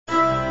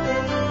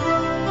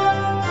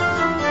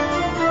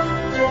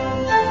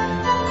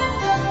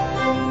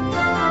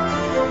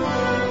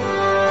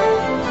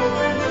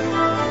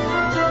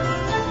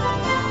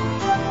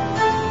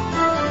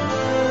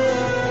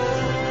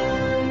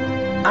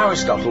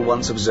Aristotle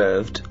once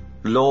observed,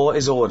 law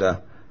is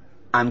order,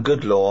 and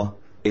good law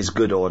is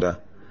good order.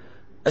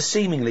 A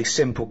seemingly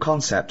simple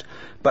concept,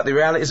 but the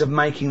realities of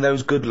making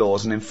those good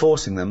laws and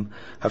enforcing them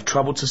have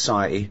troubled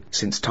society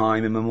since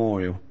time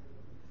immemorial.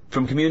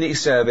 From community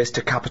service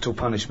to capital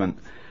punishment,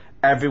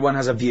 everyone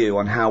has a view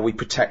on how we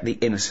protect the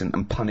innocent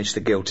and punish the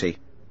guilty.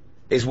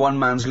 Is one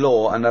man's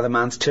law another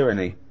man's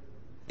tyranny?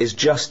 Is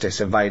justice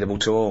available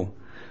to all?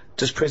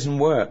 Does prison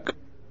work?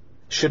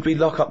 Should we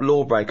lock up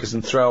lawbreakers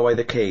and throw away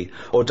the key,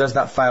 or does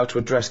that fail to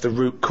address the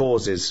root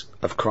causes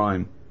of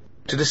crime?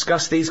 To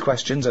discuss these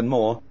questions and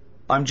more,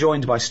 I'm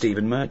joined by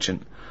Stephen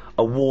Merchant,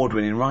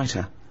 award-winning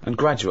writer and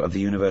graduate of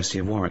the University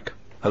of Warwick.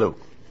 Hello.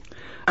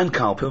 And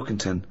Karl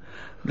Pilkington.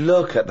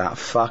 Look at that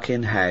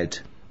fucking head.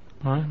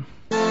 Right.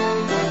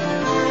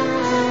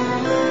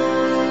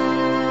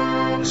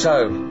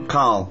 So,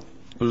 Karl,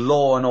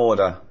 law and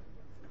order.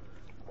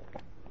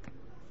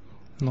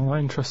 Not that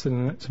interested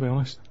in it, to be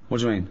honest. What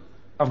do you mean?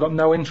 I've got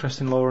no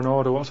interest in law and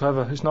order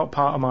whatsoever. It's not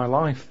part of my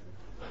life.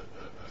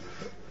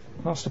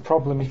 That's the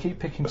problem. You keep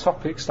picking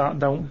topics that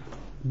don't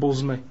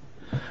buzz me.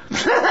 Of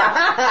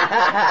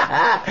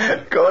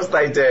course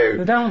they do.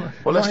 They don't.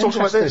 Well, let's talk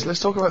about this. Let's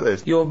talk about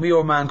this.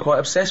 You're a man quite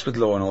obsessed with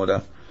law and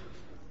order.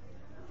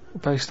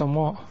 Based on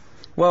what?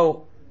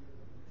 Well,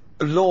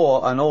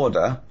 law and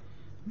order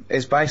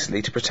is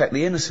basically to protect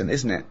the innocent,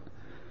 isn't it?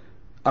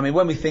 I mean,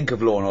 when we think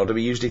of law and order,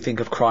 we usually think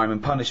of crime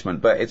and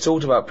punishment, but it's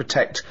all about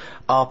protect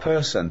our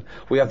person.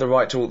 We have the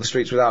right to walk the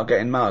streets without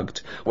getting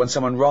mugged. When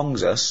someone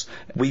wrongs us,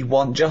 we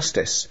want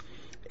justice.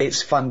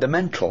 It's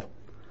fundamental.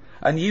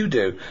 And you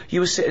do. You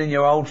were sitting in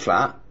your old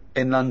flat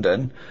in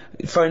London,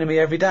 phoning me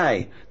every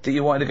day that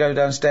you wanted to go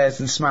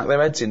downstairs and smack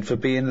their heads in for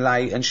being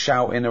late and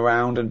shouting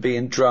around and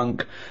being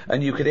drunk,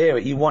 and you could hear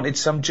it. You wanted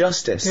some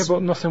justice. Yeah,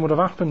 but nothing would have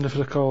happened if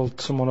they called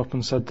someone up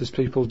and said there's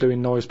people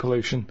doing noise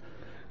pollution.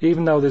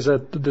 Even though there's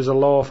a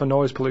law for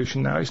noise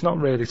pollution now, it's not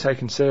really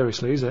taken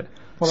seriously, is it?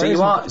 Well,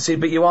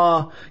 but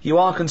you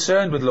are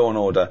concerned with law and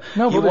order.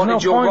 No, but you wanted no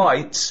your point.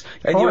 rights,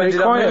 and you ended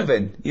up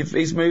moving.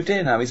 He's moved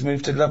in now. He's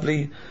moved to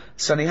lovely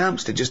sunny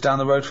Hampstead, just down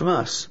the road from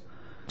us.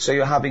 So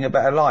you're having a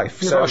better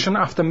life. Yeah, so but I shouldn't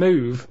have to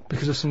move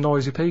because of some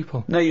noisy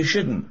people. No, you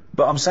shouldn't.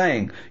 But I'm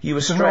saying you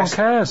were stressed. No one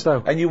cares,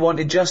 though. And you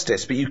wanted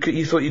justice, but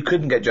you thought you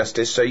couldn't get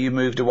justice, so you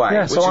moved away.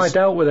 Yeah, so I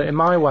dealt with it in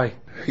my way.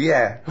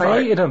 Yeah, I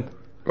hated them.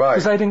 Right.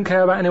 Because they didn't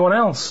care about anyone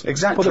else.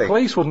 Exactly. But the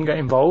police wouldn't get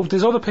involved.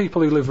 There's other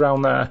people who live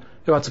round there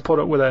who had to put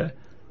up with it.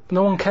 But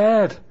no one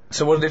cared.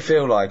 So what did it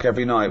feel like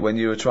every night when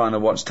you were trying to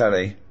watch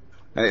telly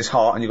and it's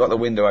hot and you got the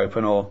window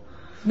open, or...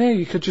 No,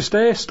 you could just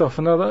hear stuff.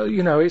 And,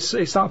 it's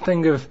that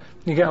thing of...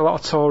 You get a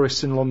lot of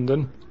tourists in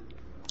London.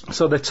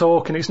 So they're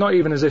talking. It's not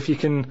even as if you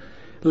can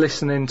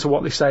listen in to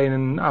what they're saying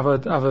and have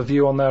a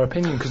view on their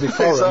opinion because they're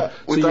foreign.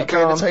 Would that be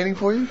entertaining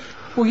for you?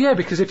 Well, yeah,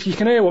 because if you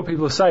can hear what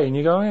people are saying,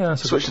 you go, yeah,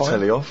 that's a Switch good point. the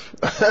telly off.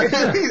 That's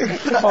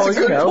a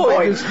good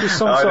point.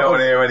 There's I don't want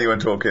to hear anyone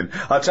talking.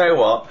 I'll tell you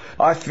what,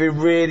 I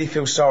really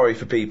feel sorry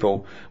for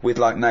people with,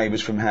 like,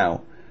 neighbours from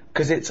hell.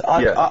 Because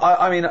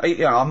I mean,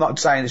 I'm not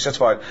saying it's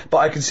justified, but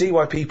I can see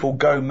why people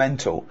go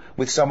mental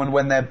with someone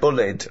when they're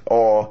bullied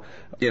or,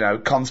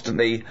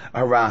 constantly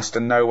harassed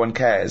and no one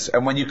cares.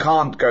 And when you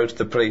can't go to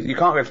the police, and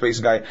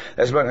go,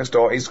 there's a bloke next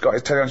door, he's got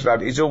his telly on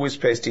loud, he's always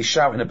pissed, he's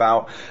shouting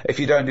about, if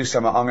you don't do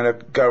something, I'm going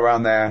to go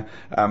around there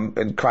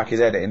and crack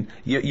his head in.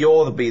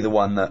 You'll be the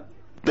one that...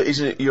 But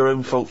isn't it your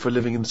own fault for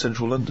living in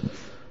central London?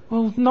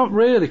 Well, not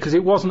really, because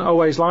it wasn't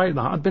always like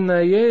that. I'd been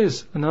there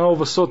years, and then all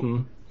of a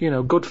sudden...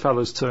 good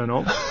fellas turn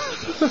up.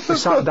 They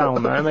sat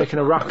down there making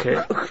a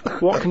racket.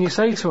 What can you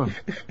say to them?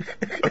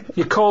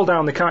 You call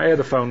down, they can't hear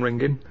the phone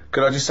ringing.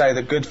 Could I just say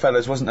that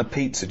Goodfellas wasn't a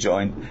pizza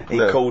joint? He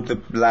called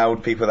the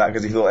loud people that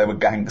because he thought they were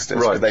gangsters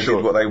because they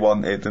did what they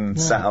wanted and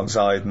sat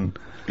outside and...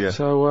 Yeah.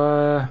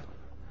 So,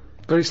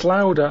 but it's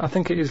louder, I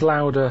think it is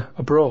louder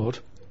abroad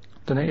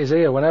than it is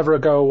here. Whenever I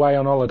go away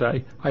on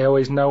holiday, I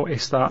always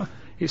notice that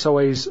it's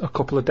always a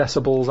couple of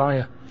decibels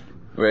higher.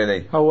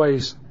 Really?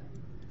 Always.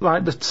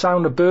 Like the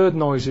sound of bird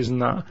noises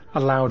and that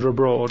are louder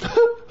abroad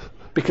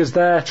because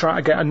they're trying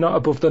to get a nut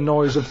above the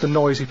noise of the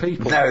noisy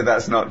people. No,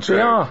 that's not true.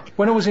 They are.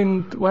 When I was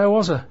where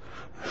was I?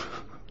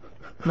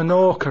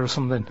 Menorca or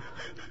something.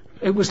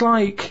 It was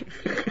like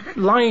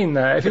lying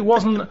there. If it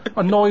wasn't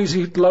a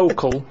noisy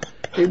local,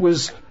 it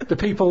was the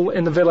people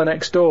in the villa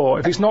next door.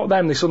 If it's not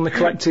them, they suddenly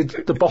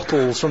collected the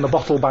bottles from the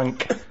bottle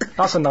bank.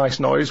 That's a nice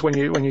noise when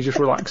you're just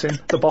relaxing.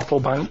 The bottle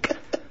bank.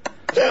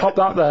 Pop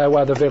that there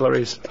where the villa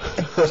is.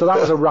 So that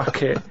was a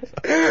racket.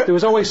 There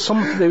was always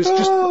there was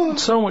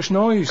just so much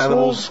noise.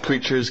 Animals,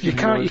 creatures. You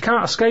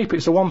can't escape it.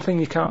 It's the one thing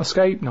you can't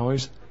escape,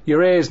 noise.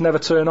 Your ears never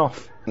turn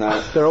off.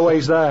 No. They're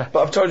always there.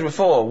 But I've told you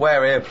before,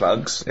 wear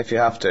earplugs if you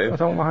have to. I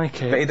don't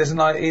like it. But he doesn't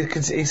like,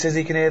 he says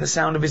he can hear the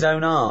sound of his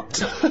own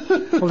art.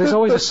 Well, there's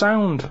always a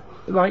sound.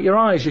 Like your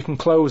eyes, you can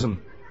close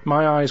them.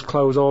 My eyes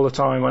close all the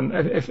time,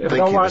 and if I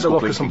don't like the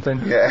look of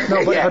something,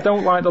 if I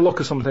don't like the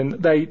look of something,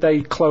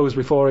 they close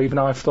before even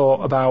I've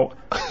thought about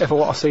if I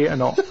want to see it or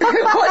not.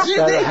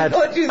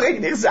 What do you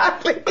think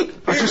exactly?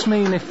 I just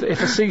mean if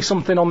I see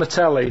something on the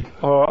telly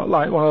or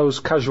like one of those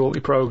casualty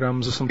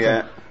programs or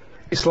something,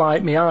 it's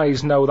like my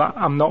eyes know that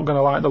I'm not going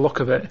to like the look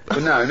of it.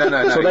 But no.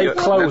 So they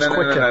close no,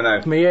 quicker.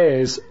 No. My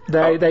ears,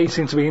 they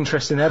seem to be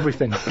interested in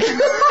everything.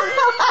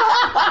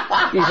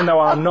 Even though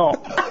I'm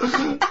not.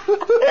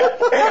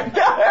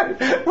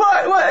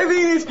 What I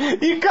mean is,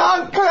 you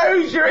can't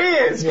close your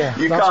ears. Yeah,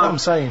 you that's can't, what I'm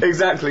saying.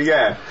 Exactly,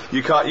 yeah.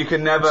 You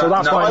can never... So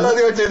that's why I like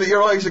the idea that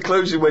your eyes are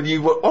closing when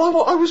you...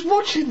 I was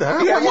watching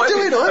that. Yeah, what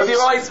are you doing,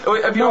 eyes?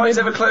 Have your eyes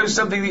ever closed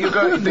something that you're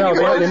going...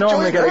 No, they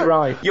normally get it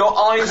right. Your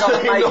eyes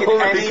aren't making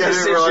normally any get it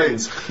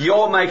decisions.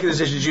 You're making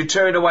decisions. You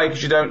turn away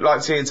because you don't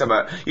like seeing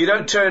something. You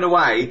don't turn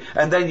away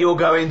and then you're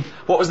going,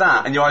 what was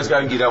that? And your eyes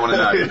going, you don't want to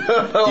know.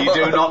 You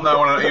do not know. You don't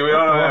want to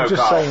know, I'm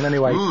just Karl. saying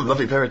anyway.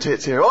 Lovely pair of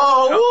tits here. Oh,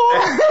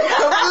 whoa! I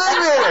can't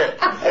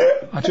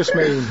believe it! I just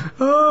mean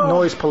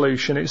noise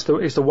pollution. It's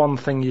the one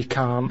thing you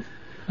can't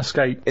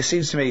escape. It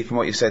seems to me, from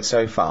what you've said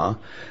so far,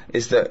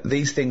 is that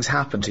these things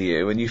happen to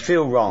you and you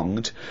feel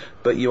wronged,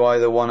 but you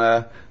either want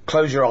to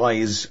close your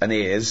eyes and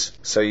ears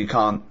so you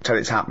can't tell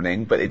it's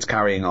happening, but it's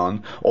carrying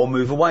on, or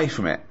move away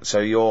from it so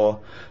you're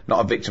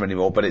not a victim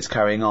anymore, but it's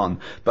carrying on.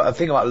 But the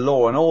thing about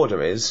law and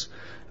order is,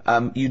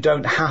 you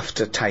don't have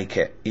to take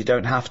it. You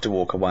don't have to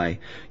walk away.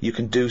 You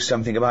can do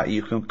something about it.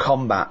 You can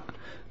combat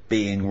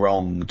being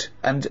wronged.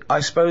 And I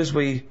suppose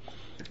we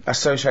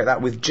associate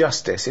that with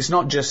justice. It's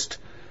not just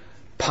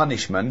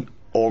punishment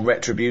or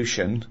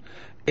retribution.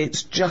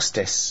 It's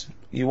justice.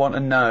 You want to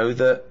know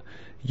that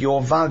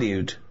you're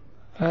valued.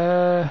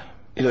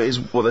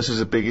 This is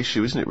a big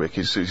issue, isn't it, Rick?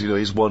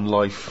 Is one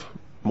life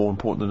more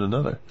important than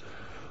another?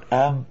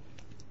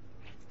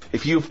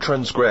 If you've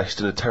transgressed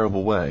in a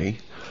terrible way,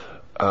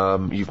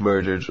 you've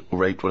murdered or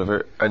raped,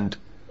 whatever, and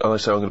I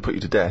say I'm going to put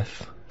you to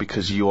death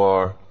because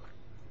you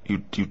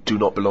do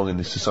not belong in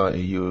this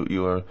society.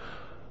 You are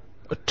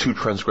too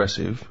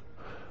transgressive.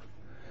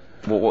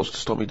 What's to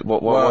stop me?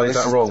 Why is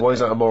that wrong? Why is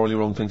that a morally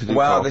wrong thing to do?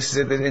 Well, Karl? this is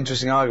an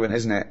interesting argument,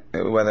 isn't it?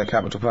 Whether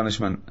capital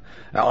punishment.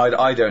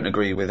 I don't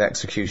agree with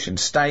execution.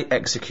 State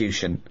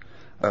execution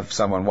of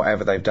someone,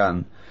 whatever they've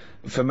done,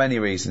 for many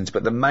reasons.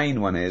 But the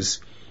main one is,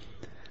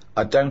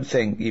 I don't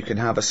think you can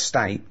have a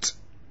state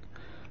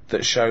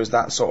that shows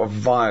that sort of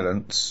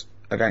violence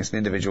against an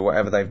individual,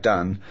 whatever they've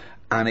done,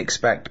 and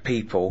expect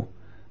people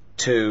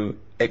to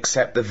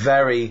accept the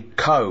very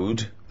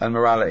code and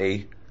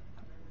morality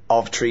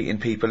of treating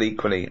people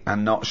equally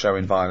and not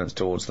showing violence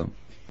towards them.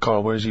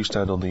 Karl, where do you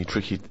stand on the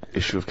tricky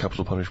issue of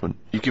capital punishment?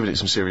 You've given it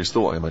some serious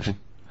thought, I imagine.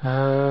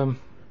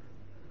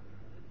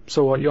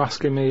 So what, you're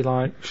asking me,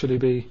 like, should he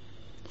be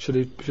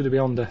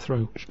on death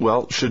row?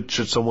 Well, should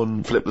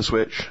someone flip the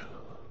switch,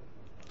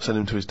 send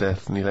him to his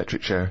death in the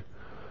electric chair?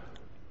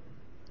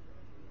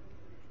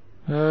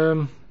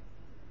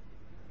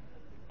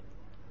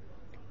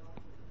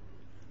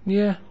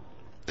 Yeah.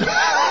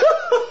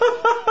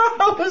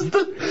 That was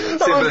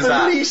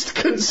the least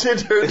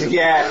considered.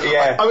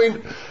 Yeah. I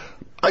mean,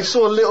 I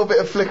saw a little bit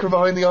of flicker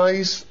behind the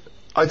eyes.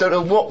 I don't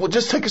know what. Well,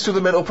 just take us through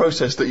the mental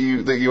process that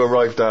you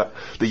arrived at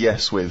the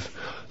yes with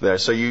there.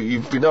 So I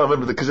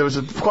remember that because there was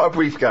quite a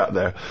brief gap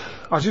there.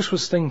 I just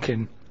was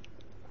thinking,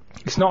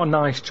 it's not a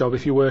nice job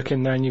if you work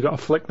in there and you've got to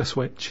flick the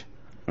switch.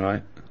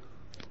 Right.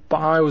 But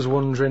I was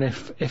wondering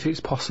if it's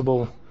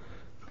possible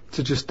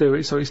to just do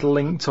it so it's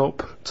linked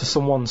up to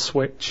someone's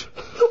switch.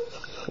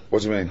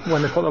 What do you mean?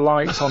 When they put the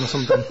lights on or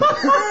something.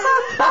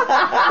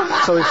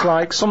 So it's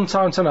like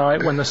sometime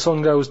tonight when the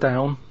sun goes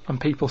down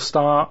and people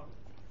start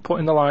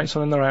putting the lights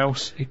on in their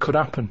house, it could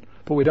happen.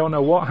 But we don't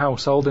know what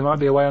household. They might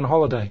be away on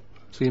holiday,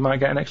 so you might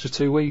get an extra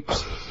 2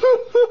 weeks.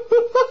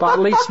 But at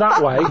least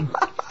that way,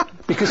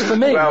 because for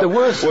me, the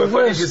worst... Well,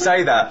 funny you should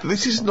say that.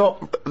 This is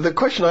not... The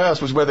question I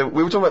asked was whether...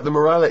 We were talking about the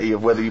morality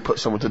of whether you put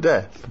someone to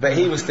death. But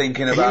he was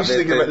thinking about...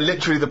 about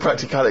literally the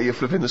practicality of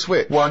flipping the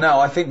switch. Well, no,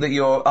 I think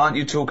that aren't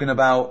you talking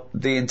about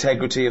the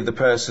integrity of the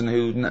person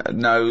who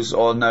knows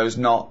or knows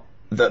not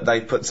that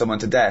they've put someone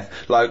to death,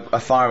 like a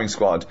firing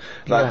squad,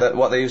 like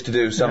what they used to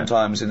do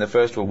sometimes in the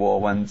First World War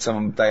when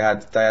they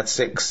had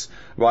 6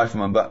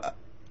 riflemen, but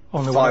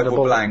only 5 were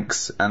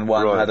blanks and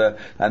one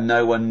and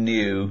no one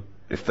knew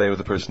if they were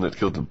the person that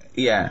killed them.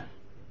 Yeah.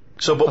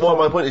 So, but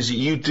my point is,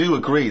 you do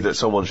agree that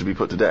someone should be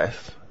put to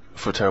death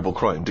for a terrible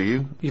crime, do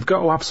you? You've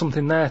got to have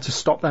something there to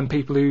stop them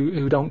people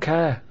who don't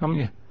care, haven't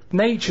you?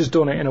 Nature's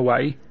done it in a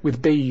way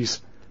with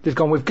bees. They've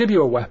gone, we'll give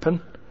you a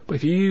weapon, but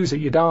if you use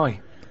it, you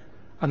die.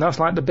 And that's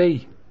like the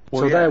bee.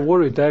 Well, so they're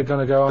worried they're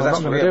going to go, I'm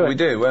not going to do it. We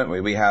do, won't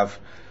we? We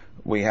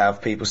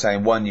have people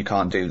saying, 1, you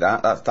can't do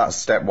that. That's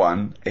step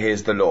 1.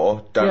 Here's the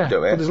law. Don't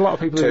do it. But there's a lot of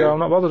people 2, who go, I'm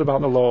not bothered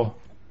about the law.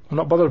 I'm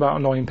not bothered about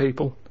annoying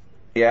people.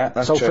 Yeah,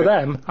 that's true. So for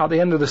them, at the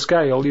end of the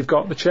scale, you've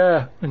got the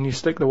chair, and you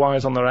stick the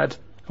wires on their head,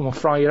 and we'll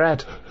fry your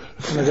head.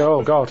 And they go,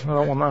 oh God, I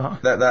don't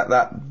want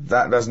that.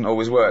 That doesn't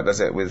always work, does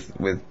it,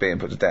 with being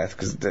put to death?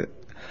 Because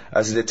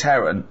as a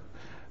deterrent,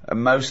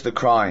 most of the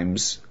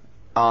crimes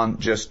aren't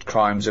just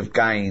crimes of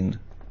gain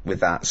with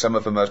that. Some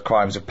of them are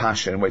crimes of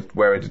passion,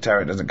 where a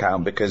deterrent doesn't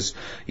count because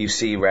you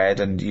see red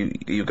and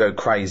you go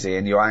crazy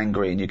and you're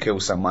angry and you kill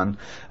someone.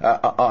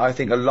 I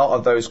think a lot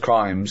of those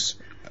crimes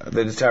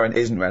the deterrent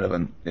isn't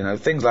relevant. You know,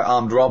 things like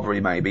armed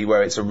robbery maybe,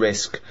 where it's a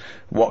risk,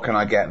 what can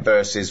I get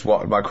versus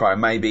what my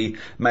crime, maybe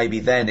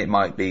then it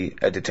might be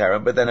a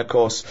deterrent, but then of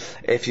course,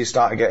 if you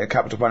start to get a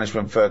capital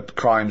punishment for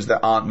crimes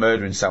that aren't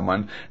murdering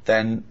someone,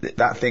 then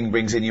that thing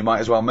brings in you might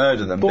as well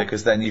murder them,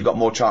 because then you've got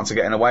more chance of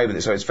getting away with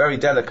it. So it's very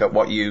delicate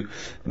what you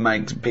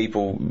make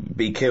people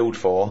be killed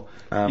for.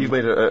 You've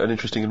made an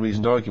interesting and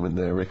reasoned argument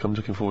there, Rick. I'm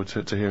looking forward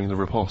to hearing the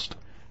riposte.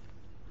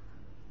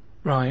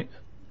 Right.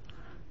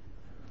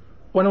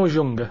 When I was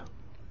younger,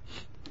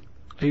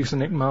 I used to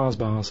nick Mars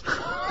bars.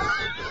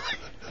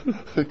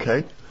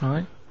 Okay.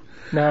 Right.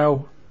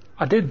 Now,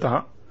 I did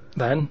that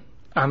then,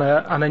 and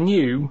I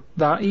knew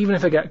that even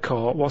if I get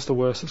caught, what's the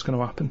worst that's going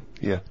to happen?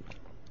 Yeah.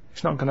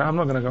 I'm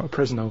not going to go to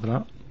prison over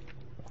that.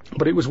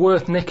 But it was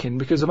worth nicking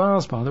because the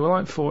Mars bar, they were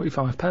like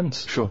 45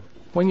 pence. Sure.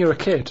 When you're a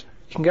kid,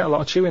 you can get a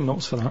lot of chewing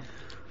nuts for that.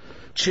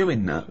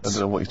 Chewing I nuts? don't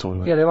know what he's talking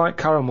about. Yeah, they like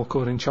caramel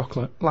covered in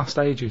chocolate. Last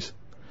ages.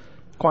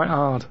 Quite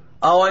hard.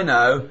 Oh, I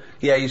know.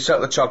 Yeah, you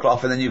suck the chocolate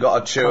off and then you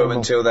got to chew them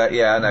until they're...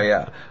 Yeah, I know,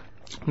 yeah.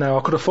 Now,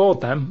 I could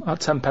afford them at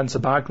 10 pence a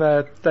bag.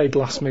 They'd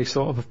last me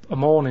sort of a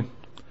morning.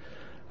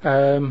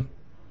 A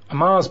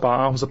Mars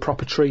bar was a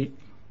proper treat.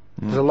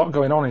 There's a lot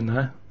going on in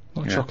there. A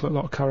lot of chocolate, a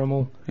lot of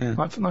caramel. Yeah.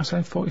 Like I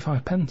say,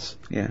 45 pence.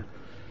 Yeah.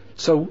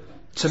 So,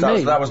 to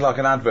me... That was like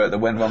an advert that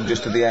went wrong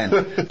just at the end.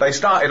 They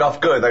started off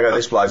good. They go,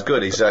 this fly's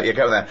good. You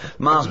go there.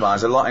 Mars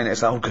bar's a lot in it.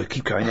 It's like, oh, good,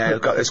 keep going. Yeah,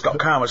 it's got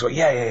caramel. It's got,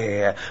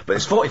 yeah. But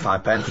it's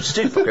 45 pence, which is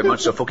too fucking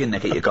much, so fucking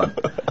nick it, you cunt.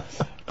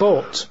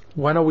 But,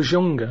 when I was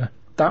younger,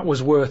 that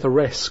was worth a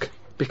risk.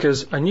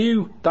 Because I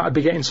knew that I'd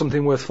be getting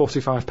something worth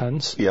 45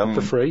 pence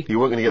for free. You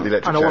weren't going to get the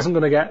electric and I wasn't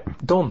going to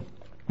get done.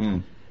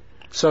 Mm.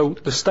 So,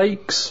 the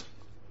stakes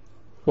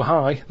were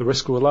high, the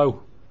risks were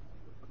low.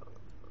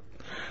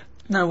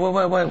 No,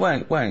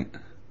 wait.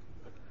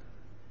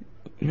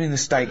 You mean the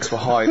stakes were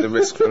high, the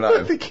risks were low?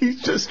 I think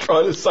he's just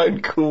trying to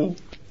sound cool.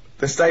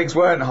 The stakes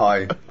weren't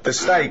high. The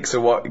stakes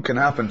are what can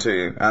happen to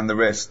you, and the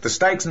risk. The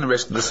stakes and the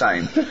risk are the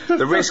same.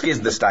 The risk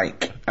is the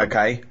stake,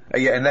 okay?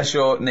 Yeah, unless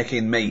you're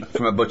nicking meat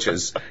from a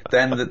butcher's,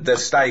 then the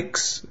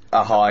stakes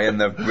are high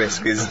and the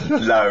risk is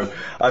low.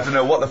 I don't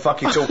know what the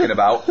fuck you're talking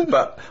about,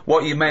 but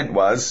what you meant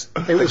was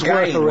the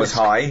game was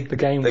high. The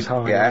game was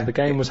high. Yeah, the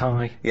game was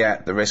high. Yeah,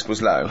 the risk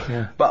was low.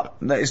 Yeah. But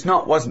it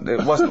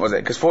wasn't, was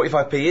it? Because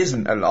 45p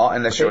isn't a lot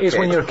unless you're a kid. It is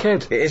when you're a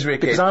kid. It is when you're a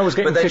kid. Because I was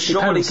getting but then 50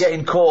 surely pence.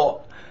 getting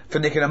caught for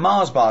nicking a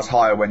Mars bar's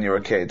higher when you're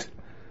a kid.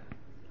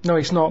 No,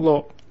 it's not.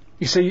 Look,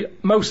 you see,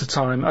 most of the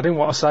time, I didn't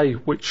want to say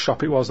which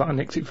shop it was that I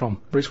nicked it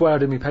from, but it's where I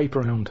did my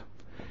paper round.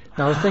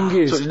 Now, the thing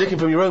is... So you're nicking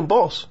from your own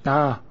boss?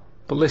 But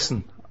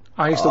listen,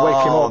 I used to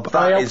wake him up.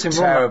 I helped him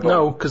terrible. run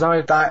that. No, because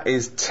I... That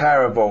is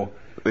terrible.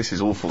 This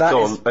is awful. That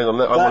Go is- on, hang on,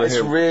 I want to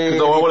hear really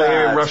I want to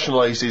hear him bad.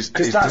 rationalise his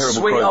Because that terrible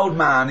sweet crime. old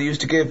man who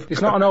used to give...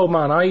 It's not an old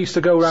man. I used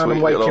to go round and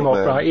Sweet wake little him old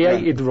up, man. right? He Yeah.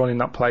 hated running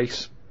that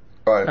place.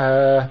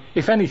 Right.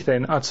 If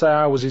anything, I'd say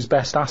I was his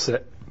best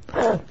asset.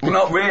 Well,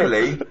 not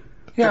really.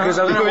 Yeah, Because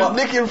I don't You know was what...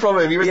 nicking from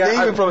him. You was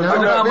thieving from him. I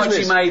don't know how much he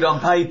Business. made on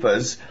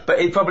papers,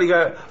 but he'd probably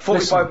go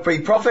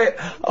 45p profit.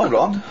 Hold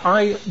on.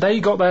 They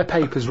got their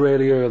papers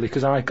really early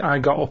because I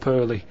got up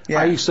early.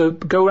 Yeah. I used to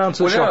go round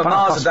to the Well, you know, shop a at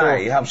Mars a 4:30.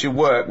 day helps you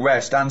work,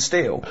 rest and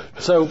steal.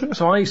 So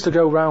I used to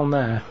go round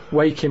there,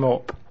 wake him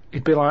up.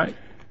 He'd be like,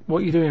 "What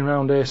are you doing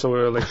round here so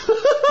early?"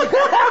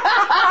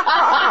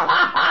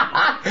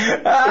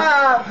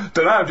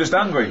 Don't know, I'm just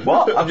hungry.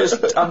 What? I'm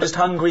just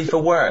hungry for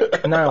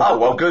work. No. Oh,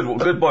 well,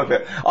 good boy,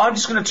 Pip. I'm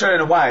just going to turn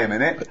away a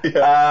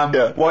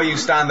minute, while you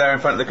stand there in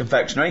front of the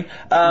confectionery.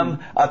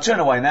 I'll turn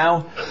away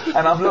now,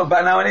 and I've looked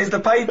back now, and here's the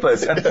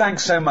papers. And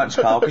thanks so much,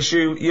 Carl, because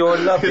you're a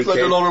lovely He's like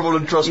kid. an honourable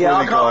and trustworthy Yeah,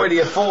 I can't guy. really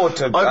afford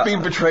to... I've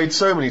been betrayed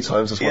so many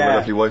times. That's why my Yeah.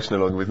 lovely wife's no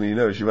longer with me. You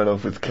know, she ran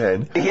off with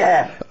Ken.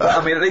 Yeah, but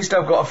I mean, at least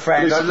I've got a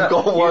friend. At least you've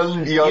got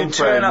one young You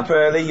turn friend. up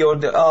early,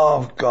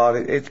 oh, God,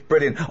 it's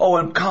brilliant. Oh,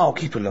 and Carl,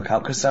 keep a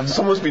lookout, because...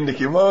 Someone's been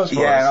nicking Mars bars.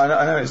 Yeah,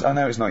 I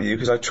know it's not you,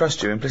 because I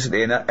trust you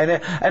implicitly.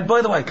 And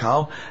by the way,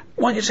 Carl,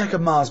 why don't you take a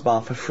Mars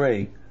bar for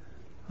free?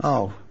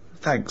 Oh,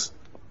 thanks.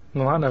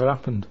 Well, that never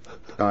happened.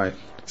 Alright.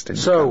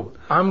 So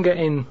I'm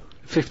getting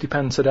 50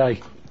 pence a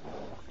day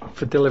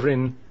for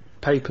delivering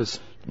papers,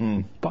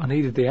 but I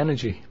needed the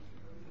energy.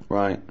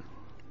 Right.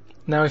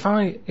 Now, if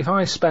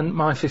I spent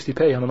my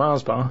 50p on a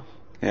Mars bar,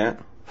 Yeah.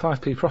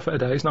 5p profit a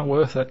day is not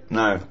worth it.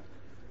 No.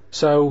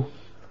 So,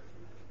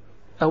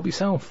 help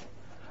yourself.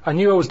 I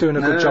knew I was doing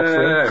a good job for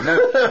him.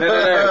 No.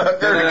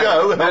 There we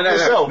go. Help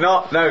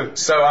yourself. No.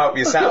 So help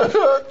yourself.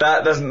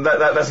 That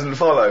doesn't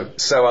follow.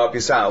 So help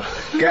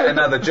yourself. Get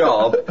another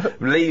job.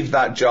 Leave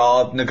that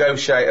job.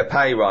 Negotiate a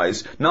pay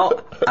rise.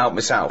 Not help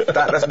myself.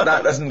 That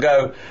doesn't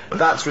go.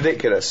 That's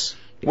ridiculous.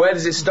 Where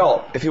does it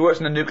stop? If you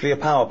worked in a nuclear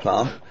power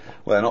plant,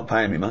 well, they're not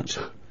paying me much.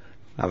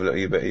 Have a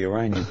little bit of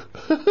uranium.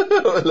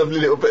 A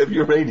lovely little bit of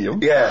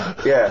uranium. Yeah.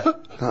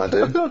 I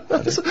do.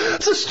 That's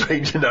a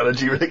strange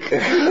analogy, Rick.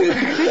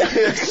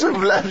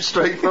 Some left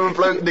straight from a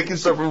bloke nicking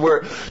stuff from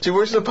work. So he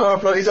works in a power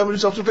plant, he's having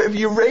himself a bit of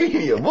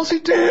uranium. What's he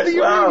doing with the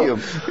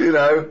uranium?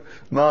 Well,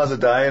 Mars a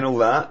day and all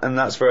that, and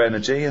that's for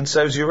energy, and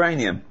so's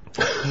uranium.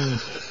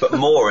 But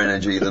more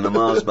energy than a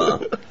Mars bar.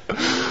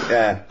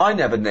 Yeah. I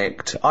never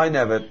nicked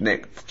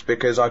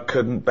because I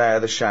couldn't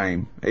bear the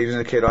shame. Even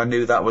as a kid, I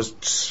knew that was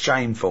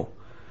shameful.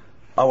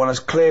 I want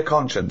a clear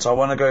conscience. I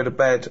want to go to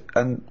bed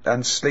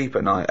and sleep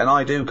at night. And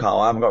I do, Carl.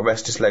 I haven't got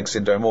restless leg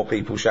syndrome or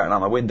people shouting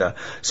out my window.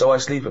 So I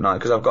sleep at night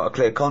because I've got a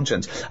clear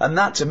conscience. And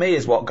that, to me,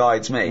 is what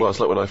guides me. Well, it's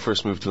like when I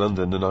first moved to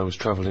London and I was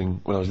travelling,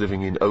 when I was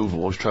living in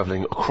Oval, I was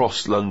travelling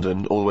across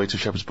London all the way to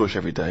Shepherd's Bush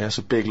every day. That's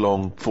a big,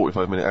 long,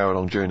 45-minute,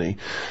 hour-long journey.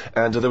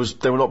 And there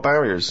were not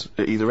barriers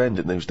at either end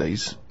in those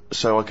days.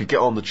 So I could get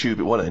on the tube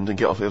at one end and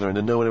get off the other end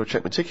and no one ever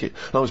checked my ticket.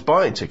 And I was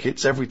buying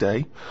tickets every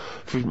day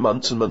for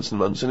months and months and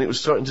months, and it was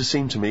starting to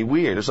seem to me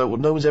weird. I was like, well,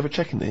 no one's ever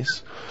checking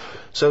this.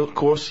 So, of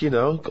course, got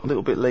a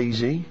little bit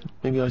lazy.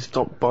 Maybe I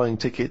stopped buying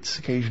tickets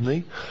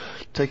occasionally,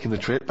 taking the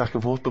trip back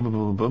and forth, boom, boom,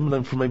 boom, boom, boom, and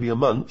then for maybe a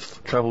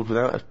month, travelled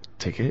without a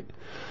ticket.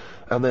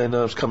 And then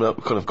I was coming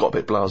up, kind of got a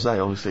bit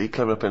blasé, obviously,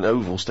 coming up in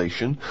Oval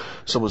Station.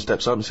 Someone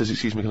steps up and says,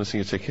 excuse me, can I see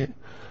your ticket?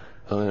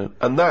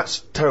 And that's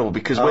terrible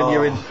because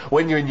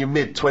when you're in your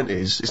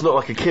mid-20s, it's not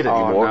like a kid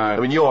anymore. No. I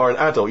mean, you are an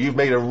adult. You've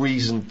made a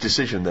reasoned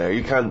decision there.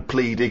 You can't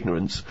plead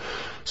ignorance.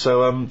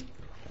 So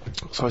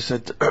I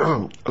said,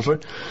 I'm sorry.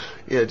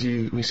 Yeah,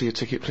 let me see your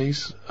ticket,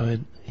 please? I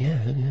went, yeah.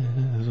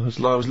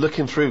 I was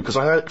looking through because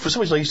for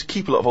some reason I used to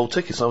keep a lot of old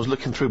tickets. And I was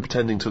looking through,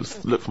 pretending to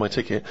look for my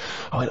ticket.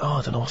 I went,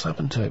 I don't know what's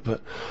happened to it,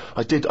 but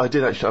I did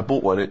actually. I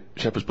bought one at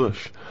Shepherd's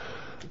Bush,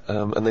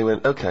 and they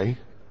went, okay.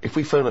 If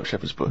we phone up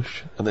Shepherd's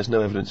Bush and there's no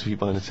evidence of you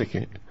buying a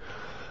ticket,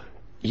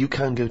 you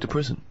can go to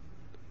prison.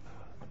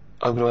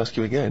 I'm going to ask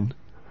you again,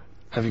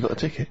 have you got a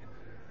ticket?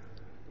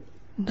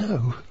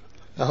 No.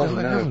 Oh,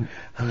 no.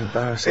 I'm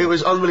embarrassing. It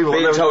was unbelievable.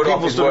 Being told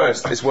off is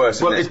worse. It's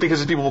worse, Well, isn't it? it's because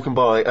there's people walking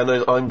by and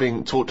I'm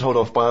being told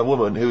off by a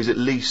woman who is at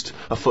least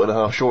a foot and a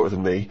half shorter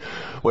than me,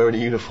 wearing a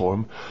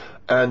uniform.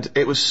 And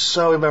it was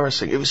so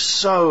embarrassing. It was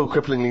so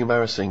cripplingly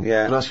embarrassing.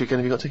 Yeah. Can I ask you again,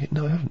 have you got a ticket?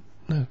 No, I haven't.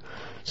 No.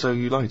 So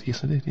you lied?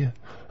 Yes, I did, yeah.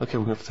 Okay,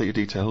 we're going to have to take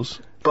your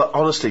details. But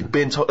honestly,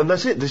 being told, and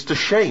that's it, there's the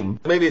shame.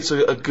 Maybe it's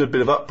a good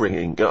bit of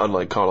upbringing,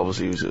 unlike Karl,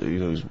 obviously,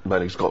 who's a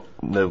man who's got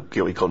no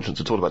guilty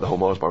conscience at all about the whole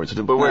Mars bar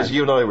incident. But whereas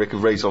you and I, Rick, are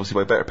raised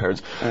obviously by better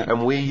parents,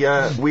 and we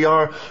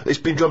are, it's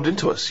been drummed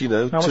into us, How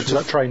much was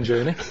that train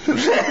journey?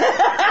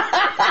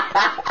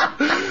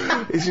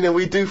 is,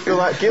 we do feel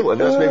that guilt,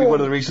 and that's maybe one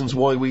of the reasons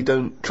why we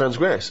don't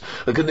transgress.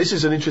 Again, this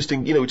is an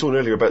interesting, we talked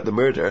earlier about the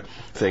murder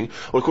thing.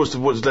 Well, of course,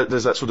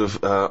 there's that sort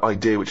of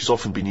idea which has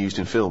often been used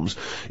in films.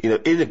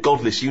 In a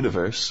godless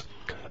universe,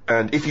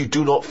 and if you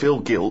do not feel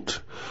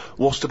guilt,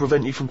 what's to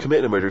prevent you from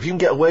committing a murder? If you can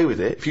get away with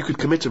it, if you could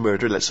commit a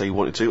murder, let's say you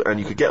wanted to, and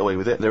you could get away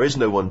with it, there is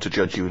no one to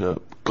judge you in a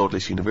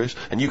godless universe,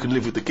 and you can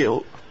live with the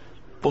guilt,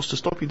 what's to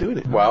stop you doing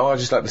it? Well, I'd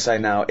just like to say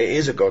now, it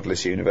is a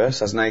godless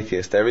universe. As an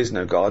atheist, there is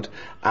no God,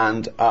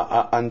 and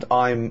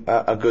I'm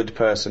a good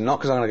person, not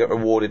because I'm going to get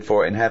rewarded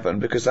for it in heaven,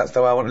 because that's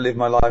the way I want to live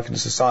my life in a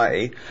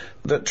society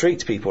that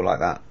treats people like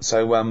that.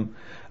 So,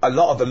 a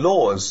lot of the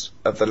laws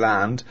of the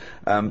land,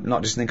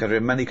 not just in the country,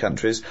 in many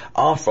countries,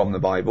 are from the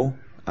Bible.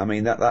 I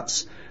mean,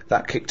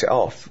 that kicked it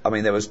off. I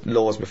mean, there was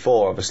laws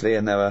before, obviously,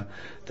 and there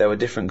were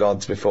different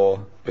gods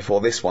before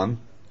this one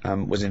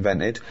was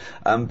invented.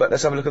 But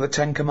let's have a look at the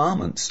Ten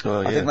Commandments.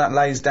 I think that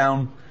lays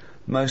down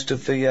most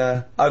of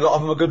the. A lot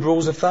of them are good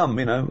rules of thumb.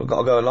 We've got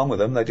to go along with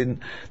them.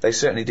 They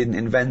certainly didn't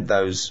invent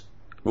those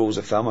rules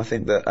of thumb. I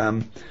think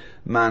that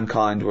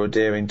mankind were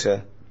adhering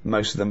to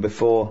most of them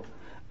before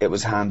it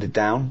was handed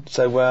down.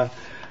 So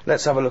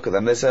let's have a look at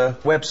them. There's a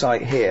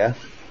website here,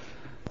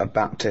 a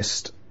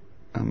Baptist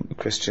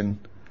Christian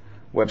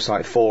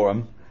website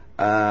forum,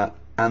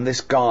 and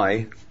this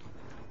guy,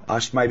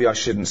 maybe I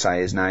shouldn't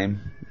say his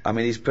name. I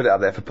mean, he's put it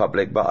up there for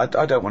public, but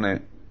I don't want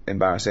to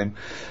embarrass him.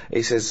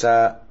 He says,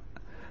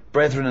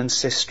 brethren and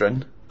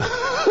sistren.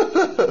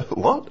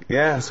 What?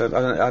 Yeah, so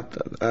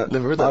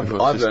never heard that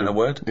before. I've learned a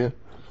word. Yeah.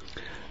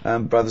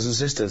 Brothers and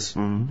sisters.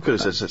 Could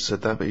have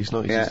said that, but he's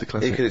not. He's just the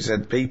classic. He could have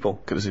said people.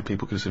 Could have said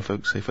people, could have said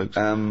folks, say folks.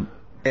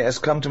 It has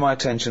come to my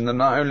attention that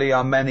not only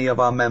are many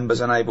of our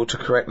members unable to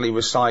correctly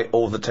recite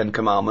all the Ten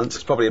Commandments,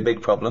 it's probably a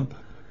big problem.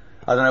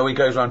 I don't know, he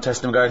goes around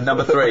testing them going,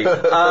 number 3,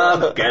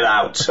 get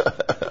out.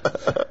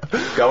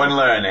 Go and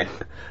learn it.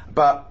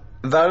 But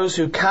those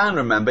who can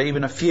remember,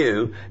 even a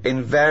few,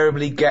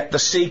 invariably get the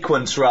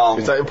sequence wrong.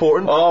 Is that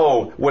important?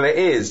 Oh, well it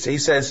is. He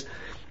says,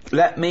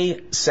 let me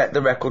set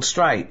the record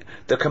straight.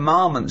 The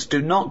commandments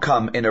do not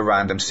come in a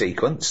random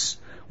sequence,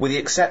 with the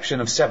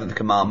exception of 7th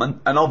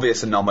commandment, an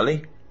obvious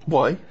anomaly.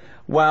 Why?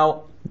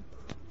 Well,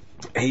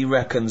 he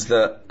reckons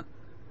that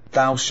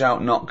thou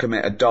shalt not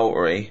commit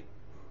adultery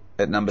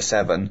at number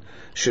 7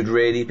 should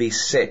really be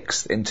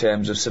 6th in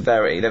terms of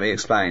severity. Let me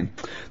explain.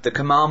 The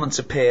commandments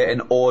appear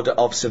in order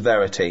of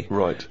severity.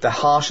 Right. The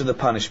harsher the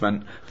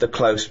punishment, the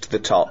closer to the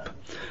top.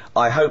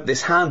 I hope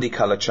this handy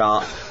colour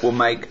chart will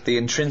make the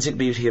intrinsic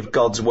beauty of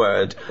God's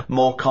word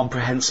more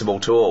comprehensible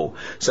to all.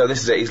 So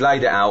this is it. He's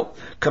laid it out.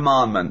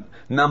 Commandment.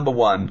 Number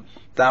 1.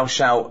 Thou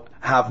shalt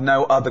have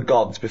no other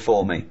gods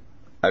before me.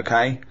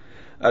 Okay?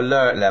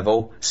 Alert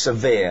level.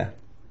 Severe.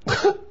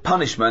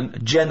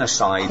 Punishment.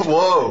 Genocide.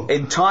 Whoa!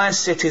 Entire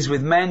cities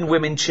with men,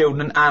 women,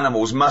 children and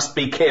animals must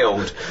be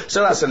killed.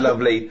 So that's a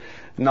lovely,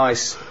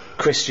 nice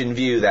Christian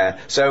view there.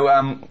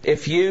 So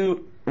if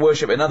you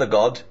worship another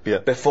god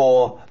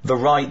before the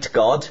right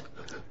God,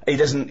 he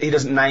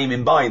doesn't name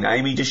him by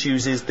name, he just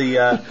uses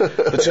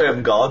the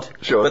term God.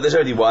 Sure. But there's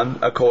only one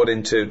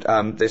according to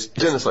this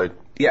Genocide.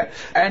 Yeah.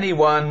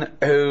 Anyone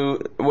who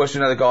worships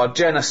another god,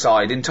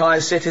 genocide.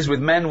 Entire cities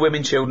with men,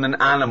 women, children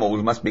and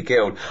animals must be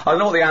killed. I don't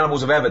know what the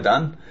animals have ever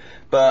done,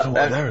 but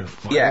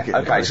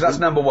okay, so that's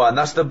number 1.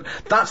 That's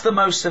the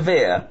most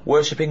severe,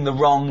 worshipping the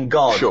wrong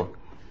god. Sure.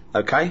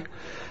 Okay?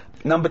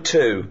 Number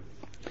 2.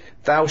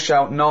 Thou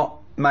shalt not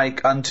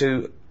make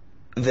unto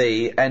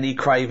thee any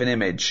graven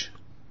image.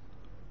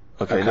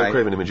 Okay, no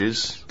graven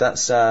images.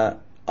 That's I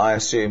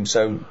assume,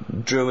 so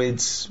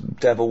druids,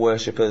 devil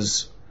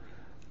worshippers,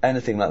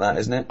 anything like that,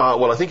 isn't it?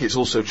 Well, I think it's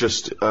also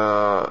just,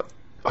 I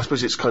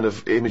suppose it's kind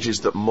of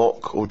images that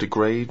mock or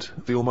degrade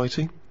the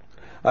Almighty.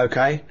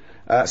 Okay.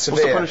 Severe.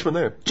 What's the punishment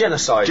there?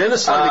 Genocide.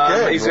 Genocide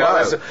again.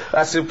 Wow.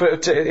 That's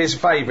his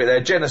favourite there.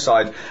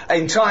 Genocide.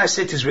 Entire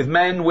cities with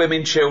men,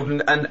 women,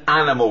 children, and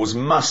animals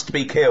must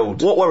be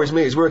killed. What worries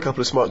me is we're a couple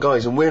of smart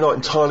guys, and we're not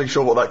entirely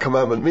sure what that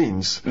commandment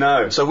means.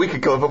 No. So we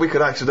could go, but we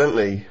could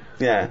accidentally.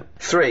 Yeah.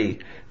 3.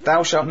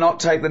 Thou shalt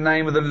not take the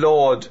name of the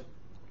Lord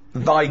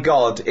thy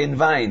God in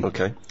vain.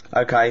 Okay.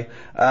 Okay.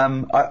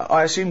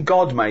 I assume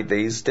God made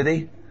these, did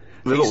he?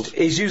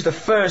 He's used the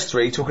first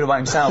 3 talking about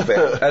himself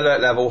here.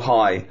 Alert level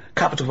high.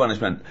 Capital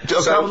punishment.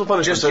 Capital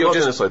punishment, so not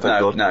genocide, thank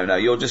God. No,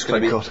 you're just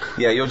going to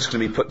be... Yeah, you're just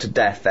going to be put to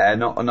death there,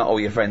 not all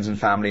your friends and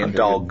family and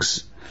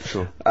dogs.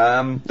 Sure.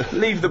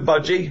 Leave the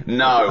budgie?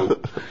 No.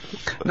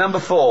 Number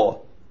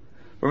 4.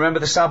 Remember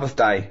the Sabbath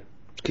day.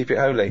 Keep it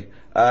holy.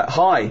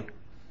 High.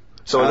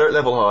 So alert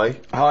level high.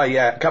 High,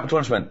 yeah. Capital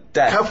punishment.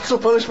 Death. Capital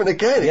punishment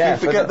again, yeah,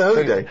 if you forget the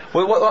holy day.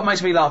 Well, what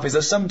makes me laugh is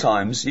that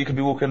sometimes you can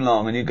be walking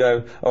along and you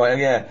go,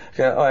 alright,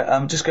 alright,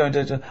 I'm just going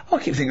to, I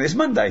keep thinking it's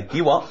Monday.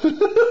 You what? You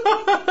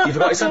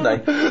forgot it's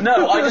Sunday?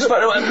 No, I just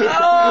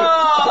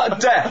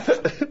forgot,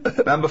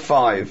 death. Number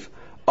 5.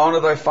 Honour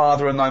thy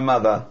father and thy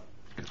mother.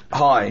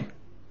 High.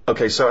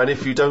 Okay, so, and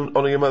if you don't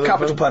honour your mother...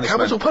 Capital punishment.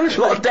 Capital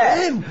punishment. Lot of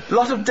death.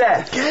 Lot of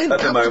death. Again,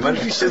 at the moment.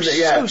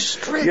 So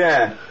strict.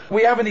 Yeah.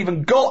 We haven't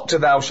even got to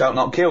thou shalt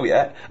not kill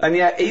yet, and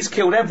yet he's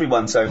killed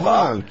everyone so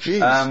far. Wow,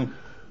 jeez.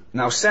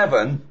 Now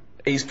 7,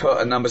 he's put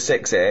at number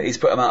 6 here, he's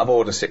put them out of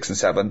order 6 and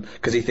 7,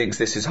 because he thinks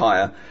this is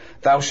higher.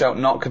 Thou shalt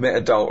not commit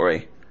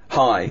adultery.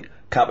 High.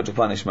 Capital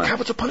punishment.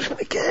 Capital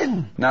punishment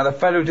again. Now the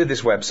fellow who did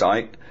this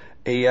website,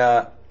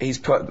 he's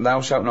put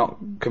thou shalt not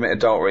commit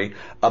adultery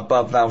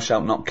above thou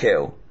shalt not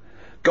kill.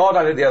 God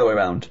had it the other way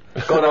around.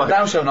 God had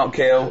thou shalt not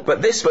kill,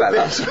 but this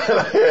fella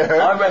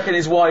here, I reckon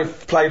his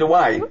wife played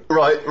away.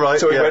 Right.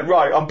 So he went,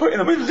 right, I'm putting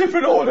them in a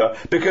different order.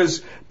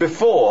 Because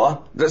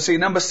before, let's see,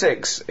 number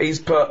 6, he's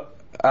put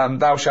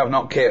thou shalt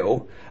not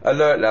kill,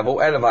 alert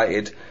level,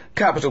 elevated,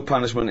 capital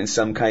punishment in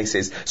some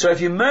cases. So if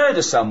you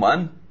murder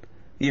someone,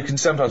 you can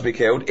sometimes be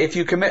killed. If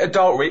you commit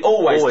adultery,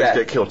 always death.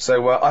 Get killed.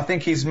 So I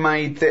think he's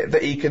made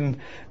that he can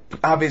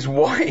have his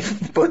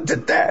wife put to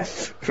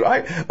death,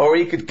 right? Or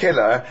he could kill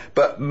her,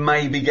 but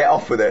maybe get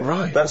off with it.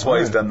 Right. That's why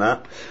he's done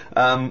that.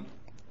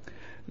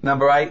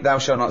 Number 8, thou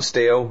shalt not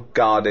steal,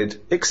 guarded,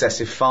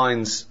 excessive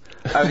fines.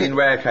 Only in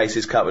rare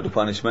cases capital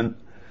punishment.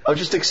 Oh,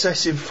 just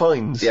excessive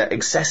fines? Yeah,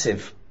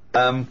 excessive.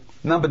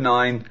 Number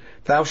 9,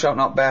 thou shalt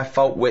not bear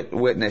false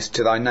witness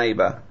to thy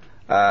neighbour.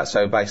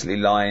 So basically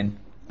lying,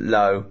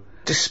 low.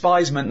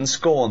 Despisement and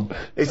scorn.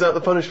 Is that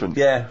the punishment?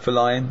 Yeah, for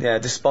lying. Yeah,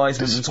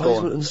 despisement and scorn.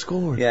 Despisement and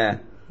scorn. Yeah.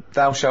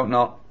 Thou shalt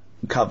not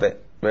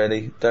covet,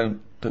 really. Don't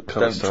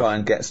try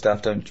and get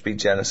stuff. Don't be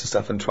jealous of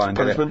stuff and try and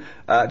punishment?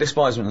 Get it.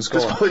 Despisement and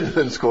scorn. Despisement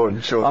and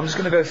scorn, sure. I'm just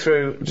going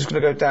to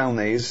go down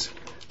these,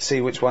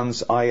 see which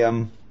ones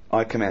I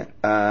commit.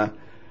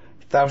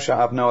 Thou shalt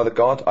have no other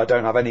god. I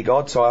don't have any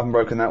god, so I haven't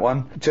broken that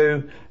one.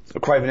 2,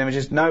 craven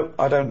images. No,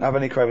 I don't have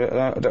any craven.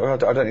 I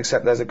don't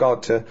accept there's a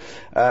god.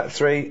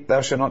 3, thou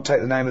shalt not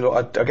take the name of the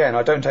Lord. Again,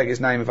 I don't take his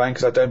name in vain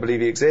because I don't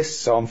believe he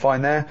exists, so I'm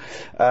fine there.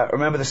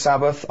 Remember the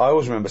Sabbath. I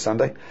always remember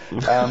Sunday.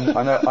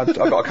 I know I've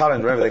got a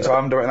calendar and everything, so I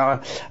haven't done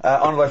that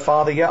one. Honour thy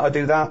father. Yeah, I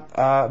do that.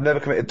 I've never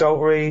committed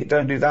adultery.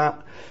 Don't do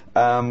that.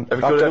 Ever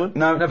killed anyone?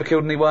 No, never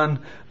killed anyone.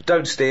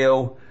 Don't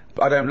steal.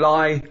 I don't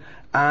lie,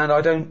 and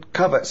I don't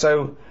covet.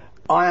 So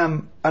I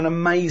am an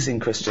amazing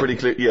Christian. Pretty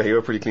clean. Yeah, you're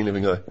a pretty clean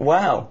living guy.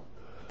 Wow.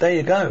 There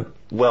you go.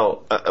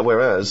 Well,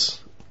 whereas,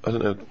 I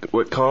don't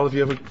know, Karl, have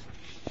you ever,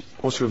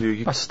 what's your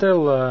view? I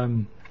still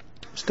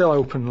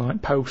open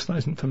like post, that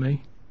isn't for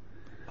me.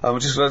 I'm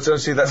just going to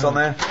see that's on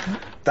there.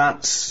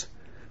 That's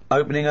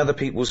opening other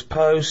people's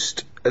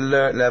post,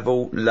 alert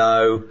level,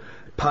 low,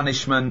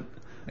 punishment,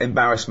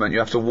 embarrassment. You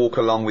have to walk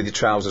along with your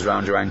trousers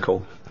round your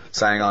ankle,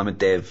 saying I'm a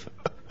div.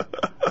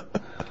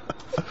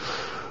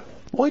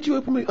 Why do you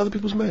open other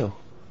people's mail?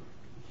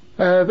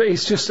 But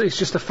it's just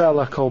a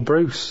fella called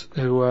Bruce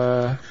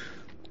who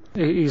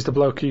he's the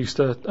bloke who used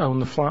to own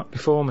the flat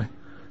before me,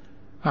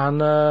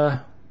 and I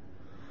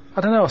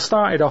don't know. I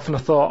started off and I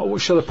thought, oh,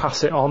 should I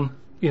pass it on?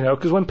 You know,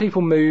 because when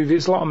people move,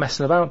 it's a lot of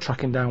messing about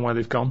tracking down where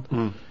they've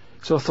gone.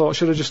 So I thought,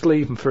 should I just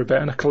leave them for a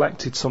bit? And I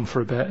collected some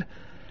for a bit,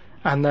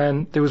 and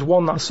then there was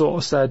one that sort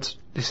of said,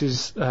 "This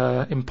is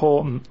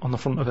important" on the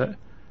front of it.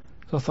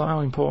 So I thought, how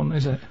important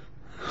is it?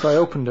 So I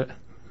opened it.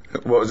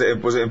 What was